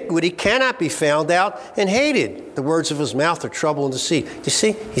his iniquity cannot be found out and hated. The words of his mouth are trouble and deceit. You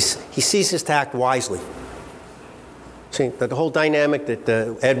see, he seizes to act wisely. See, the whole dynamic that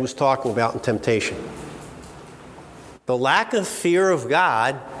Ed was talking about in temptation. The lack of fear of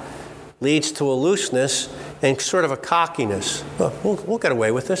God leads to a looseness and sort of a cockiness. We'll get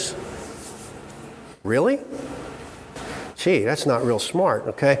away with this. Really? Gee, that's not real smart,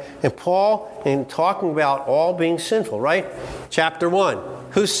 okay? And Paul, in talking about all being sinful, right? Chapter 1,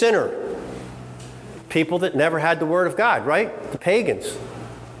 who's sinner? People that never had the Word of God, right? The pagans.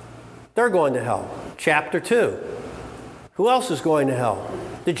 They're going to hell. Chapter 2, who else is going to hell?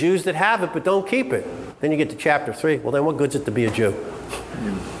 The Jews that have it but don't keep it. Then you get to chapter 3. Well, then what good's it to be a Jew?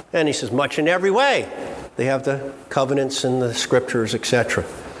 And he says, much in every way. They have the covenants and the scriptures, etc.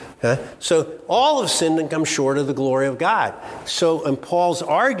 So all have sinned and come short of the glory of God. So, and Paul's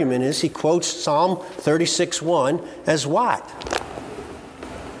argument is he quotes Psalm 36:1 as what?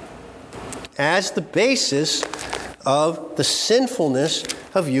 As the basis of the sinfulness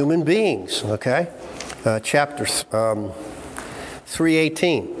of human beings. Okay? Chapter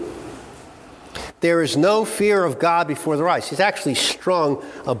 3:18. There is no fear of God before their eyes. He's actually strung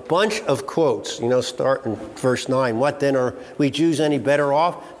a bunch of quotes. Start in verse 9. What then, are we Jews any better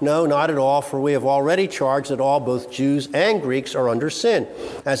off? No, not at all, for we have already charged that all, both Jews and Greeks, are under sin.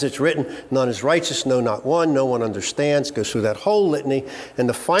 As it's written, none is righteous, no, not one. No one understands. Goes through that whole litany. And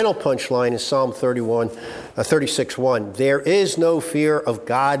the final punchline is Psalm 36:1. There is no fear of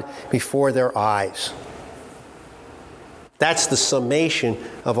God before their eyes. That's the summation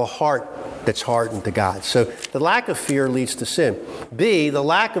of a heart that's hardened to God. So the lack of fear leads to sin. B, the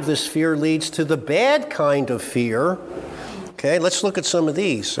lack of this fear leads to the bad kind of fear. Okay, let's look at some of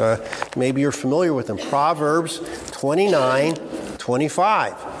these. Maybe you're familiar with them. Proverbs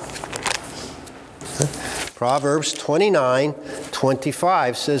 29:25. Proverbs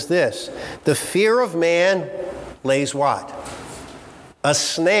 29:25 says this. The fear of man lays what? A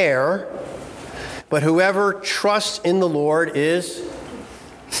snare. But whoever trusts in the Lord is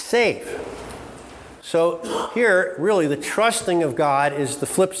safe. So here, really, the trusting of God is the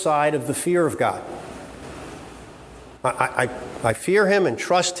flip side of the fear of God. I fear Him and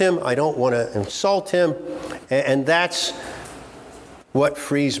trust Him. I don't want to insult Him. And that's what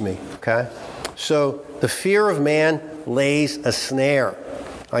frees me, okay? So the fear of man lays a snare.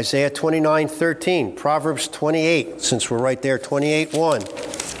 Isaiah 29:13, Proverbs 28, since we're right there, 28:1.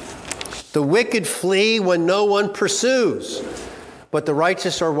 The wicked flee when no one pursues, but the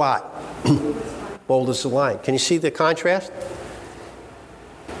righteous are what? bold as a lion. Can you see the contrast?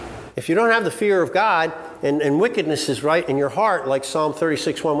 If you don't have the fear of God and wickedness is right in your heart, like Psalm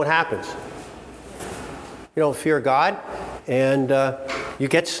 36:1, what happens? You don't fear God, and you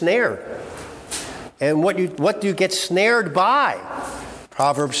get snared. And what do you get snared by?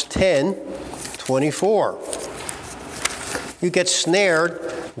 Proverbs 10:24. You get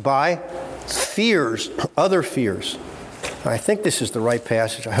snared by fears, other fears. I think this is the right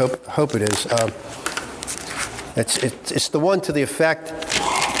passage. I hope it is. It's the one to the effect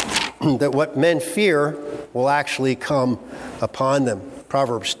that what men fear will actually come upon them.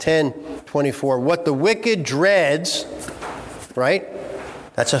 Proverbs 10:24. What the wicked dreads, right?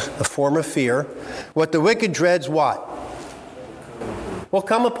 That's a form of fear. What the wicked dreads, what? Will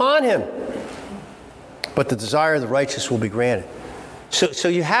come upon him. But the desire of the righteous will be granted. So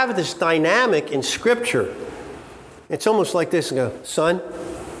you have this dynamic in Scripture. It's almost like this. And go, son,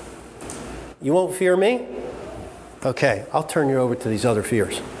 you won't fear me? Okay, I'll turn you over to these other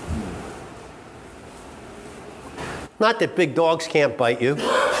fears. Not that big dogs can't bite you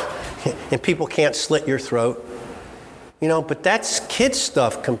and people can't slit your throat. But that's kid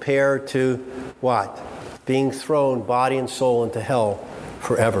stuff compared to what? Being thrown body and soul into hell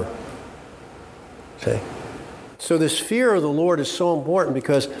forever. See? So this fear of the Lord is so important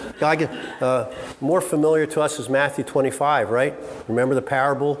because God, more familiar to us is Matthew 25, right? Remember the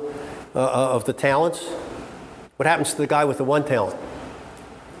parable of the talents? What happens to the guy with the 1 talent?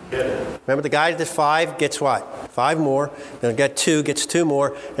 Remember the guy that 5 gets what? 5 more. Then the guy 2 gets 2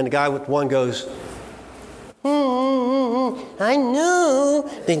 more. And the guy with 1 goes, I knew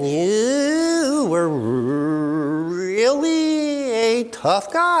that you were really a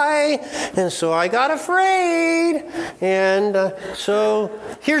tough guy, and so I got afraid, and so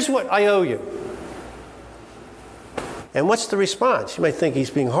here's what I owe you. And what's the response? You might think he's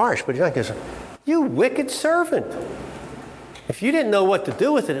being harsh, but he's not. He goes, you wicked servant. If you didn't know what to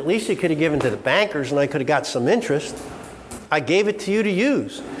do with it, at least you could have given to the bankers and I could have got some interest. I gave it to you to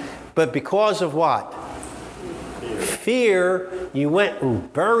use. But because of what? Fear, you went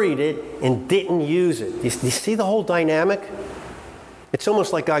and buried it and didn't use it. You see the whole dynamic? It's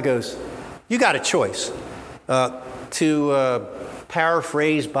almost like God goes, you got a choice. To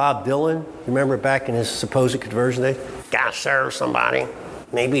paraphrase Bob Dylan, remember back in his supposed conversion days? Gotta serve somebody.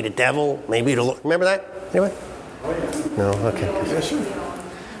 Maybe the devil, maybe the Lord. Remember that? Anyway? No? Okay. Yes, sir.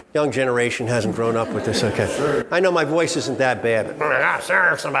 Young generation hasn't grown up with this. Okay. I know my voice isn't that bad, but I gotta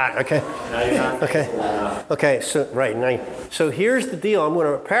serve somebody. Okay. Okay. Okay. So right now, so here's the deal. I'm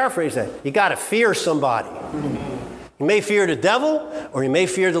going to paraphrase that. You got to fear somebody. You may fear the devil, or you may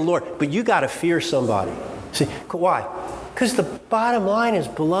fear the Lord, but you got to fear somebody. See why? Because the bottom line is,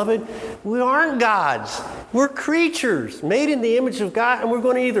 beloved, we aren't gods. We're creatures made in the image of God, and we're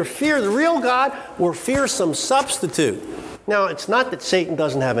going to either fear the real God or fear some substitute. Now, it's not that Satan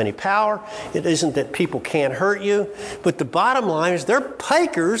doesn't have any power. It isn't that people can't hurt you. But the bottom line is they're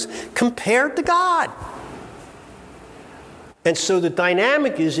pikers compared to God. And so the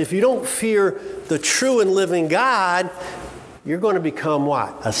dynamic is, if you don't fear the true and living God, you're going to become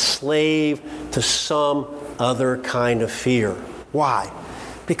what? A slave to some other kind of fear. Why?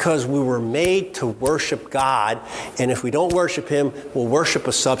 Because we were made to worship God, and if we don't worship Him, we'll worship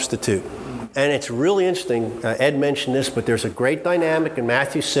a substitute. And it's really interesting. Ed mentioned this, but there's a great dynamic in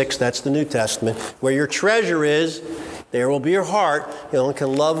Matthew 6, that's the New Testament, where your treasure is, there will be your heart. You only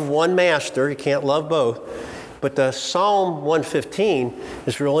can love one master. You can't love both. But the Psalm 115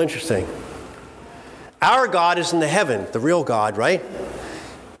 is real interesting. Our God is in the heaven, the real God, right?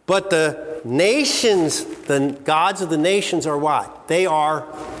 But the nations, the gods of the nations are what? They are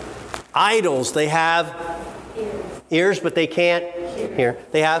idols. They have ears, but they can't hear.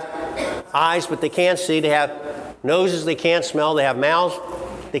 They have eyes, but they can't see. They have noses they can't smell. They have mouths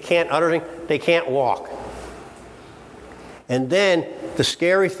they can't utter. They can't walk. And then the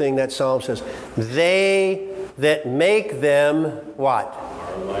scary thing that Psalm says, they that make them what?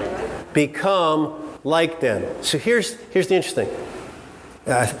 Become like them. So here's the interesting.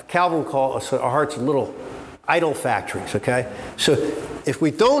 Calvin calls our hearts little idol factories, okay? So if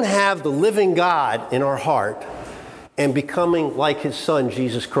we don't have the living God in our heart and becoming like His Son,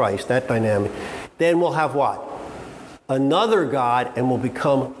 Jesus Christ, that dynamic, then we'll have what? Another God, and we'll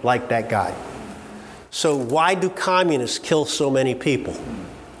become like that God. So why do communists kill so many people?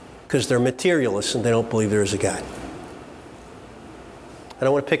 Because they're materialists and they don't believe there is a God. I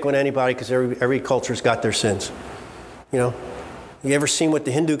don't want to pick on anybody because every culture's got their sins. You know, you ever seen what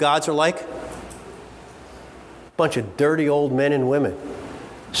the Hindu gods are like? Bunch of dirty old men and women.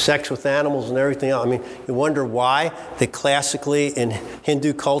 sex with animals and everything else. I mean, you wonder why that classically in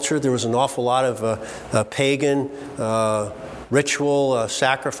Hindu culture there was an awful lot of pagan ritual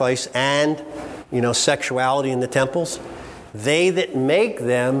sacrifice and, sexuality in the temples. They that make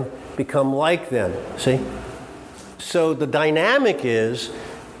them become like them. See? So the dynamic is,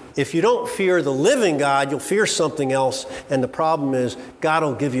 if you don't fear the living God, you'll fear something else. And the problem is, God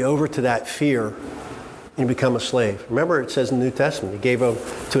will give you over to that fear and you become a slave. Remember, it says in the New Testament, He gave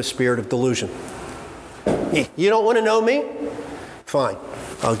over to a spirit of delusion. You don't want to know me? Fine.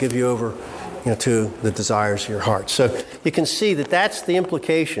 I'll give you over to the desires of your heart. So you can see that that's the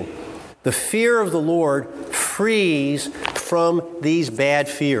implication. The fear of the Lord frees from these bad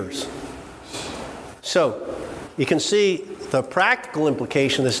fears. So you can see the practical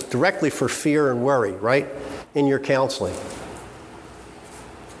implication is directly for fear and worry, right, in your counseling.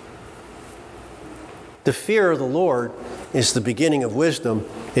 The fear of the Lord is the beginning of wisdom.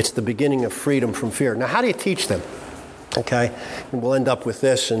 It's the beginning of freedom from fear. Now, how do you teach them? Okay, and we'll end up with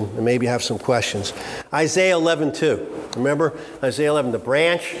this and maybe have some questions. Isaiah 11:2. Remember Isaiah 11, the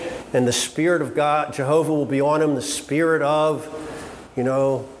branch and the Spirit of God, Jehovah will be on him, the Spirit of,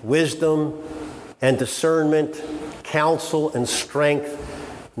 wisdom and discernment, counsel and strength,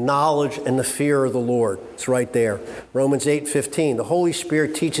 knowledge and the fear of the Lord. It's right there. Romans 8:15. The Holy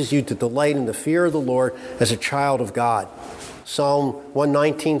Spirit teaches you to delight in the fear of the Lord as a child of God. Psalm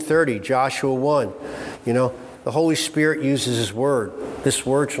 119:30, Joshua 1. The Holy Spirit uses His word. This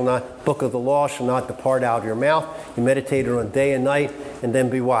word book of the law shall not depart out of your mouth. You meditate it on day and night, and then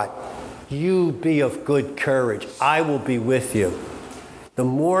be what? You be of good courage. I will be with you. The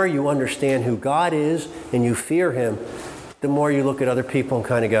more you understand who God is and you fear Him, the more you look at other people and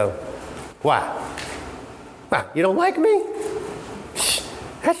kind of go, wow, you don't like me?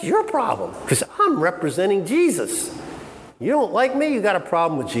 That's your problem, because I'm representing Jesus. You don't like me, you got a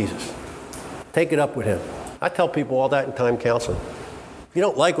problem with Jesus. Take it up with Him. I tell people all that in time counseling. If you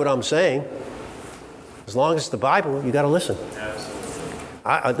don't like what I'm saying, as long as it's the Bible, you got to listen.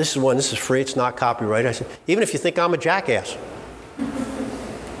 Absolutely. This is free, it's not copyrighted. I said, even if you think I'm a jackass.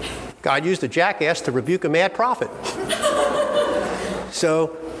 God used a jackass to rebuke a mad prophet.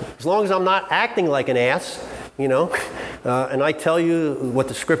 So, as long as I'm not acting like an ass, and I tell you what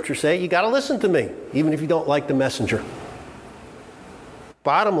the scriptures say, you got to listen to me, even if you don't like the messenger.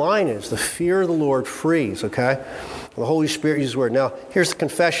 Bottom line is, the fear of the Lord frees, okay? The Holy Spirit uses His word. Now, here's the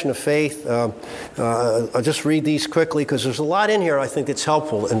confession of faith. I'll just read these quickly because there's a lot in here I think that's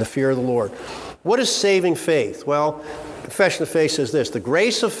helpful in the fear of the Lord. What is saving faith? Well, confession of faith says this: the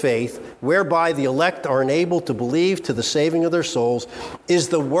grace of faith, whereby the elect are enabled to believe to the saving of their souls, is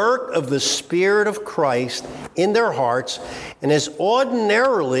the work of the Spirit of Christ in their hearts, and is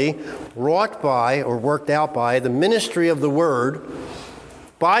ordinarily wrought by, or worked out by, the ministry of the Word,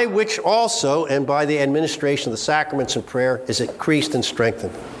 by which also, and by the administration of the sacraments and prayer, is increased and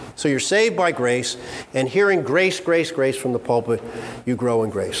strengthened. So you're saved by grace, and hearing grace, grace, grace from the pulpit, you grow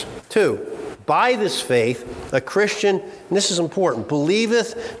in grace. 2, by this faith, a Christian, and this is important,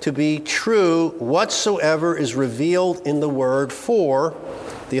 believeth to be true whatsoever is revealed in the Word for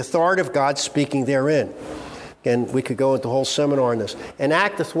the authority of God speaking therein. Again, we could go into a whole seminar on this. And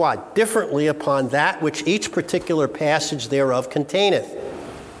acteth what? Differently upon that which each particular passage thereof containeth.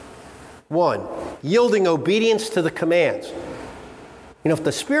 1, yielding obedience to the commands. If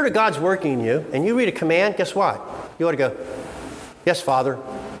the Spirit of God's working in you and you read a command, guess what? You ought to go, yes, Father,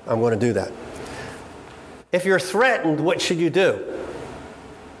 I'm going to do that. If you're threatened, what should you do?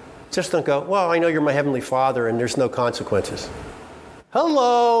 Just don't go, well, I know you're my Heavenly Father and there's no consequences.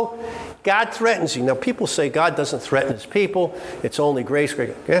 Hello, God threatens you. Now, people say God doesn't threaten His people. It's only grace.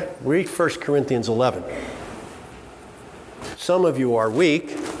 Yeah? Read 1 Corinthians 11. Some of you are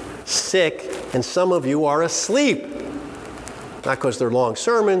weak, sick, and some of you are asleep. Not because they're long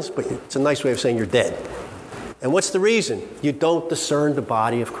sermons, but it's a nice way of saying you're dead. And what's the reason? You don't discern the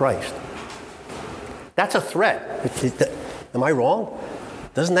body of Christ. That's a threat. Am I wrong?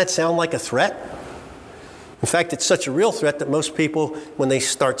 Doesn't that sound like a threat? In fact, it's such a real threat that most people, when they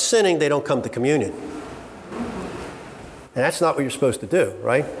start sinning, they don't come to communion. And that's not what you're supposed to do,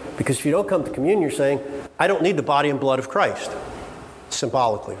 right? Because if you don't come to communion, you're saying, I don't need the body and blood of Christ.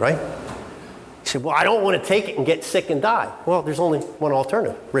 Symbolically, right? You say, well, I don't want to take it and get sick and die. Well, there's only one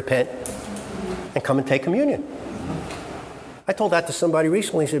alternative. Repent and come and take communion. I told that to somebody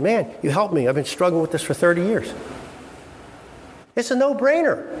recently. He said, man, you helped me. I've been struggling with this for 30 years. It's a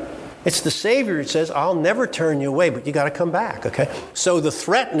no-brainer. It's the Savior that says, I'll never turn you away, but you got to come back, okay? So the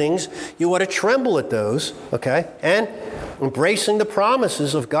threatenings, you ought to tremble at those, okay? And embracing the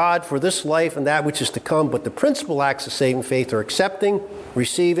promises of God for this life and that which is to come. But the principal acts of saving faith are accepting,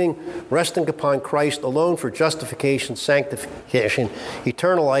 receiving, resting upon Christ alone for justification, sanctification,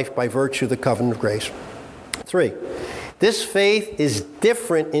 eternal life by virtue of the covenant of grace. 3, this faith is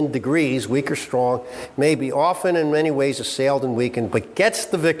different in degrees, weak or strong, may be often in many ways assailed and weakened, but gets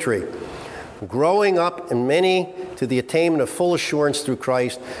the victory, growing up in many to the attainment of full assurance through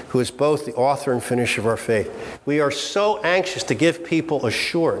Christ, who is both the author and finisher of our faith. We are so anxious to give people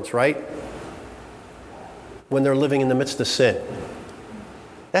assurance, right? When they're living in the midst of sin.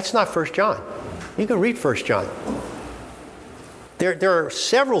 That's not 1 John. You can read 1 John. There are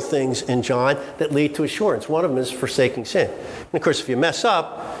several things in John that lead to assurance. One of them is forsaking sin. And of course, if you mess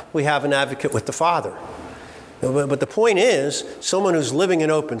up, we have an advocate with the Father. But the point is, someone who's living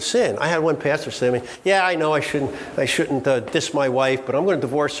in open sin. I had one pastor say to me, yeah, I know I shouldn't diss my wife, but I'm going to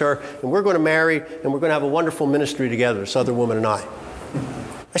divorce her, and we're going to marry, and we're going to have a wonderful ministry together, this other woman and I.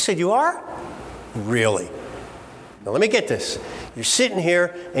 I said, you are? Really? Now let me get this. You're sitting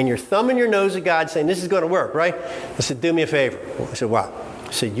here, and you're thumbing your nose at God saying, this is going to work, right? I said, do me a favor. I said, wow.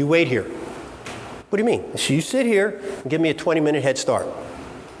 I said, you wait here. What do you mean? I said, you sit here and give me a 20-minute head start.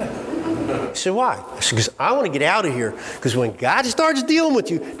 I said, why? I said, because I want to get out of here, because when God starts dealing with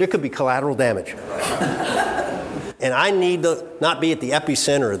you, there could be collateral damage. And I need to not be at the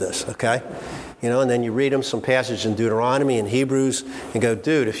epicenter of this, okay? You know, and then you read them some passage in Deuteronomy and Hebrews and go,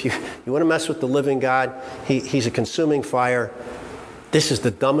 dude, if you want to mess with the living God, he's a consuming fire. This is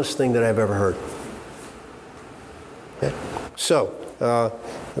the dumbest thing that I've ever heard. Okay? So,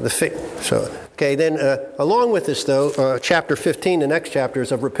 along with this, though, chapter 15, the next chapter,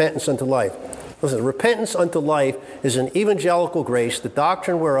 is of repentance unto life. Listen, repentance unto life is an evangelical grace, the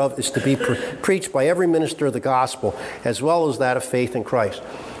doctrine whereof is to be preached by every minister of the gospel, as well as that of faith in Christ.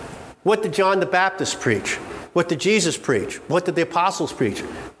 What did John the Baptist preach? What did Jesus preach? What did the apostles preach?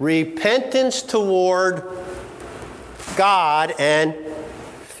 Repentance toward God and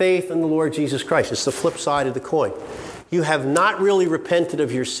faith in the Lord Jesus Christ. It's the flip side of the coin. You have not really repented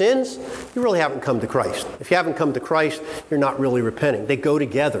of your sins, you really haven't come to Christ. If you haven't come to Christ, you're not really repenting. They go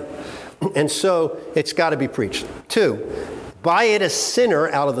together. And so it's got to be preached. 2, by it a sinner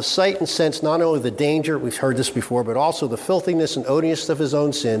out of the sight and sense not only the danger, we've heard this before, but also the filthiness and odiousness of his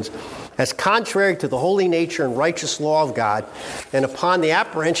own sins, as contrary to the holy nature and righteous law of God, and upon the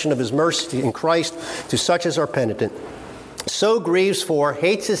apprehension of his mercy in Christ to such as are penitent, so grieves for,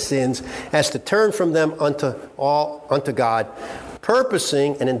 hates his sins, as to turn from them unto God,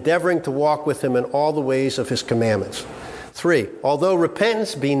 purposing and endeavoring to walk with him in all the ways of his commandments. 3, although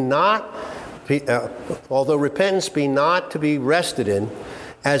repentance be not to be rested in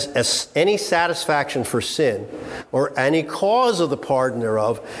as any satisfaction for sin, or any cause of the pardon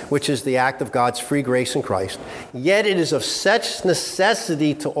thereof, which is the act of God's free grace in Christ, yet it is of such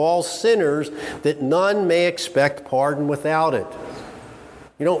necessity to all sinners that none may expect pardon without it.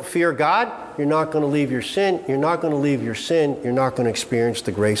 You don't fear God, you're not going to leave your sin. You're not going to leave your sin, you're not going to experience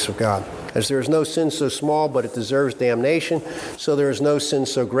the grace of God. As there is no sin so small, but it deserves damnation, so there is no sin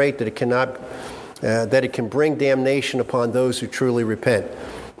so great that it can bring damnation upon those who truly repent.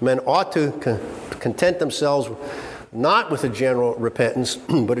 Men ought to content themselves not with a general repentance,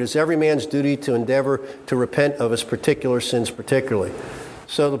 but it is every man's duty to endeavor to repent of his particular sins particularly.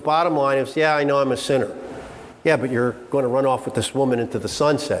 So the bottom line is, yeah, I know I'm a sinner. Yeah, but you're going to run off with this woman into the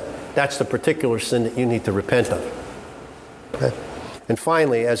sunset. That's the particular sin that you need to repent of. Okay? And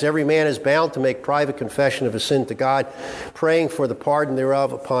finally, as every man is bound to make private confession of his sin to God, praying for the pardon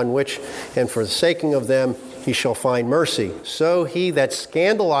thereof, upon which, and for the saking of them, he shall find mercy. So he that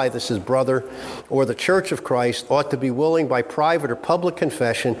scandalizeth his brother or the church of Christ ought to be willing by private or public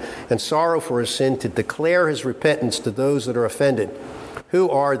confession and sorrow for his sin to declare his repentance to those that are offended, who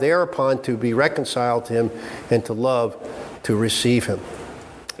are thereupon to be reconciled to him and to love to receive him.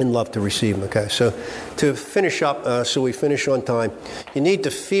 And love to receive him. Okay, so to finish up, so we finish on time, you need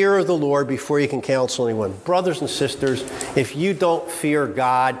to fear the Lord before you can counsel anyone. Brothers and sisters, if you don't fear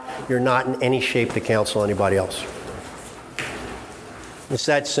God, you're not in any shape to counsel anybody else. It's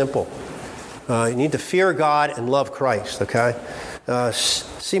that simple. You need to fear God and love Christ, okay?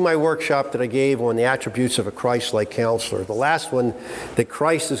 See my workshop that I gave on the attributes of a Christ-like counselor. The last one that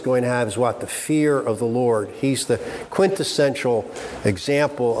Christ is going to have is what? The fear of the Lord. He's the quintessential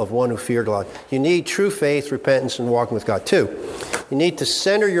example of one who feared God. You need true faith, repentance, and walking with God. 2, you need to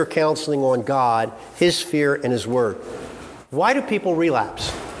center your counseling on God, His fear, and His Word. Why do people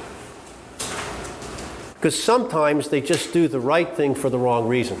relapse? Because sometimes they just do the right thing for the wrong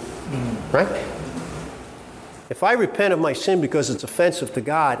reason. Right? If I repent of my sin because it's offensive to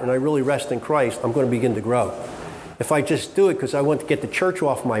God and I really rest in Christ, I'm going to begin to grow. If I just do it because I want to get the church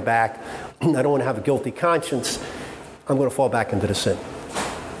off my back, I don't want to have a guilty conscience, I'm going to fall back into the sin.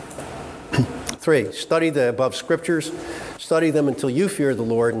 3, study the above scriptures. Study them until you fear the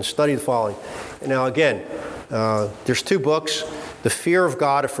Lord, and study the following. Now again, there's 2 books. The Fear of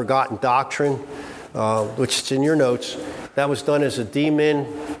God, A Forgotten Doctrine, which is in your notes. That was done as a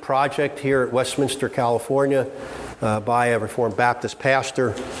D-Min project here at Westminster, California, by a Reformed Baptist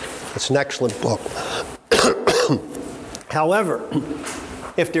pastor. It's an excellent book. However,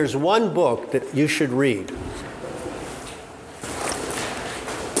 if there's one book that you should read,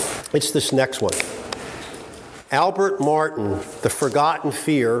 it's this next one. Albert Martin, The Forgotten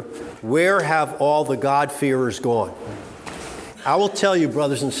Fear, Where Have All the God-Fearers Gone? I will tell you,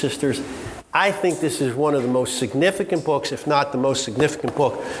 brothers and sisters, I think this is one of the most significant books, if not the most significant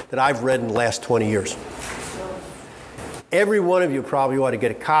book, that I've read in the last 20 years. Every one of you probably ought to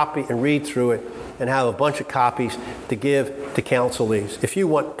get a copy and read through it and have a bunch of copies to give to counselees. If you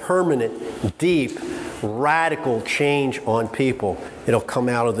want permanent, deep, radical change on people, it'll come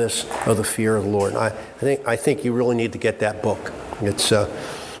out of this, of the fear of the Lord. I think you really need to get that book. It's one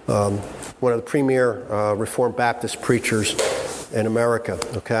of the premier Reformed Baptist preachers in America,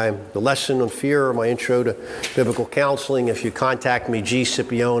 okay? The lesson on fear, my intro to biblical counseling. If you contact me,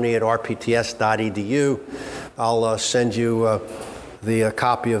 gscipione@rpts.edu, I'll send you the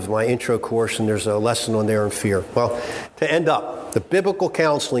copy of my intro course, and there's a lesson on there on fear. Well, to end up, the biblical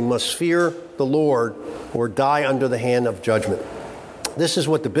counseling must fear the Lord or die under the hand of judgment. This is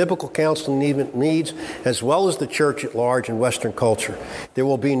what the biblical counseling needs, as well as the church at large in Western culture. There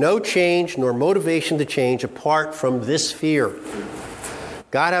will be no change nor motivation to change apart from this fear.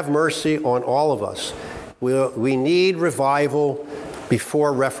 God have mercy on all of us. We need revival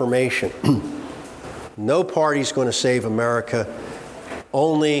before Reformation. No party's going to save America,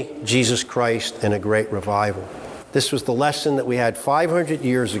 only Jesus Christ and a great revival. This was the lesson that we had 500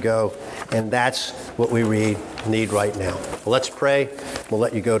 years ago, and that's what we need right now. Well, let's pray. We'll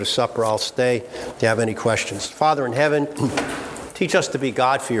let you go to supper. I'll stay if you have any questions. Father in heaven, teach us to be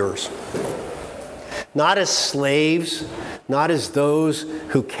God-fearers, not as slaves, not as those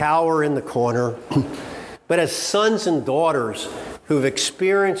who cower in the corner, but as sons and daughters who've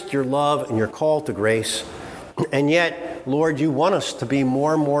experienced your love and your call to grace. And yet, Lord, you want us to be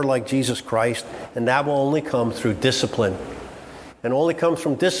more and more like Jesus Christ, and that will only come through discipline. And only comes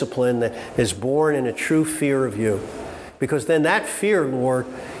from discipline that is born in a true fear of you. Because then that fear, Lord,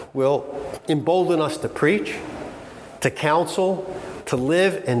 will embolden us to preach, to counsel, to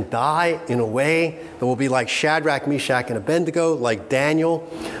live and die in a way that will be like Shadrach, Meshach, and Abednego, like Daniel,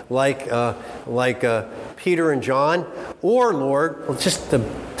 like Peter and John, or, Lord, just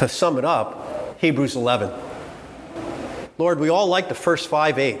to sum it up, Hebrews 11. Lord, we all like the first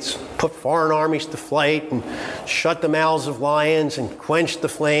 5 eighths. Put foreign armies to flight and shut the mouths of lions and quench the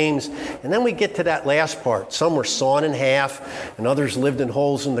flames. And then we get to that last part. Some were sawn in half and others lived in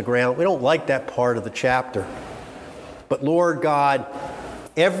holes in the ground. We don't like that part of the chapter. But Lord God,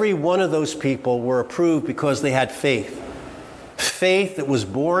 every one of those people were approved because they had faith. Faith that was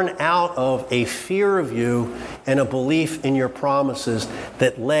born out of a fear of you and a belief in your promises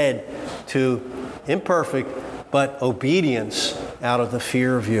that led to imperfect but obedience out of the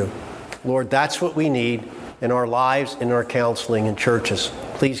fear of you. Lord, that's what we need in our lives, in our counseling, in churches.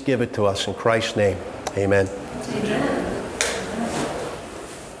 Please give it to us in Christ's name. Amen. Amen.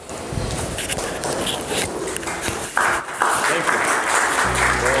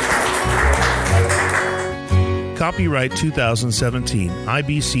 Copyright 2017,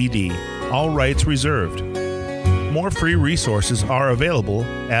 IBCD, all rights reserved. More free resources are available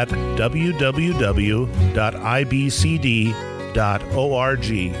at www.ibcd.org.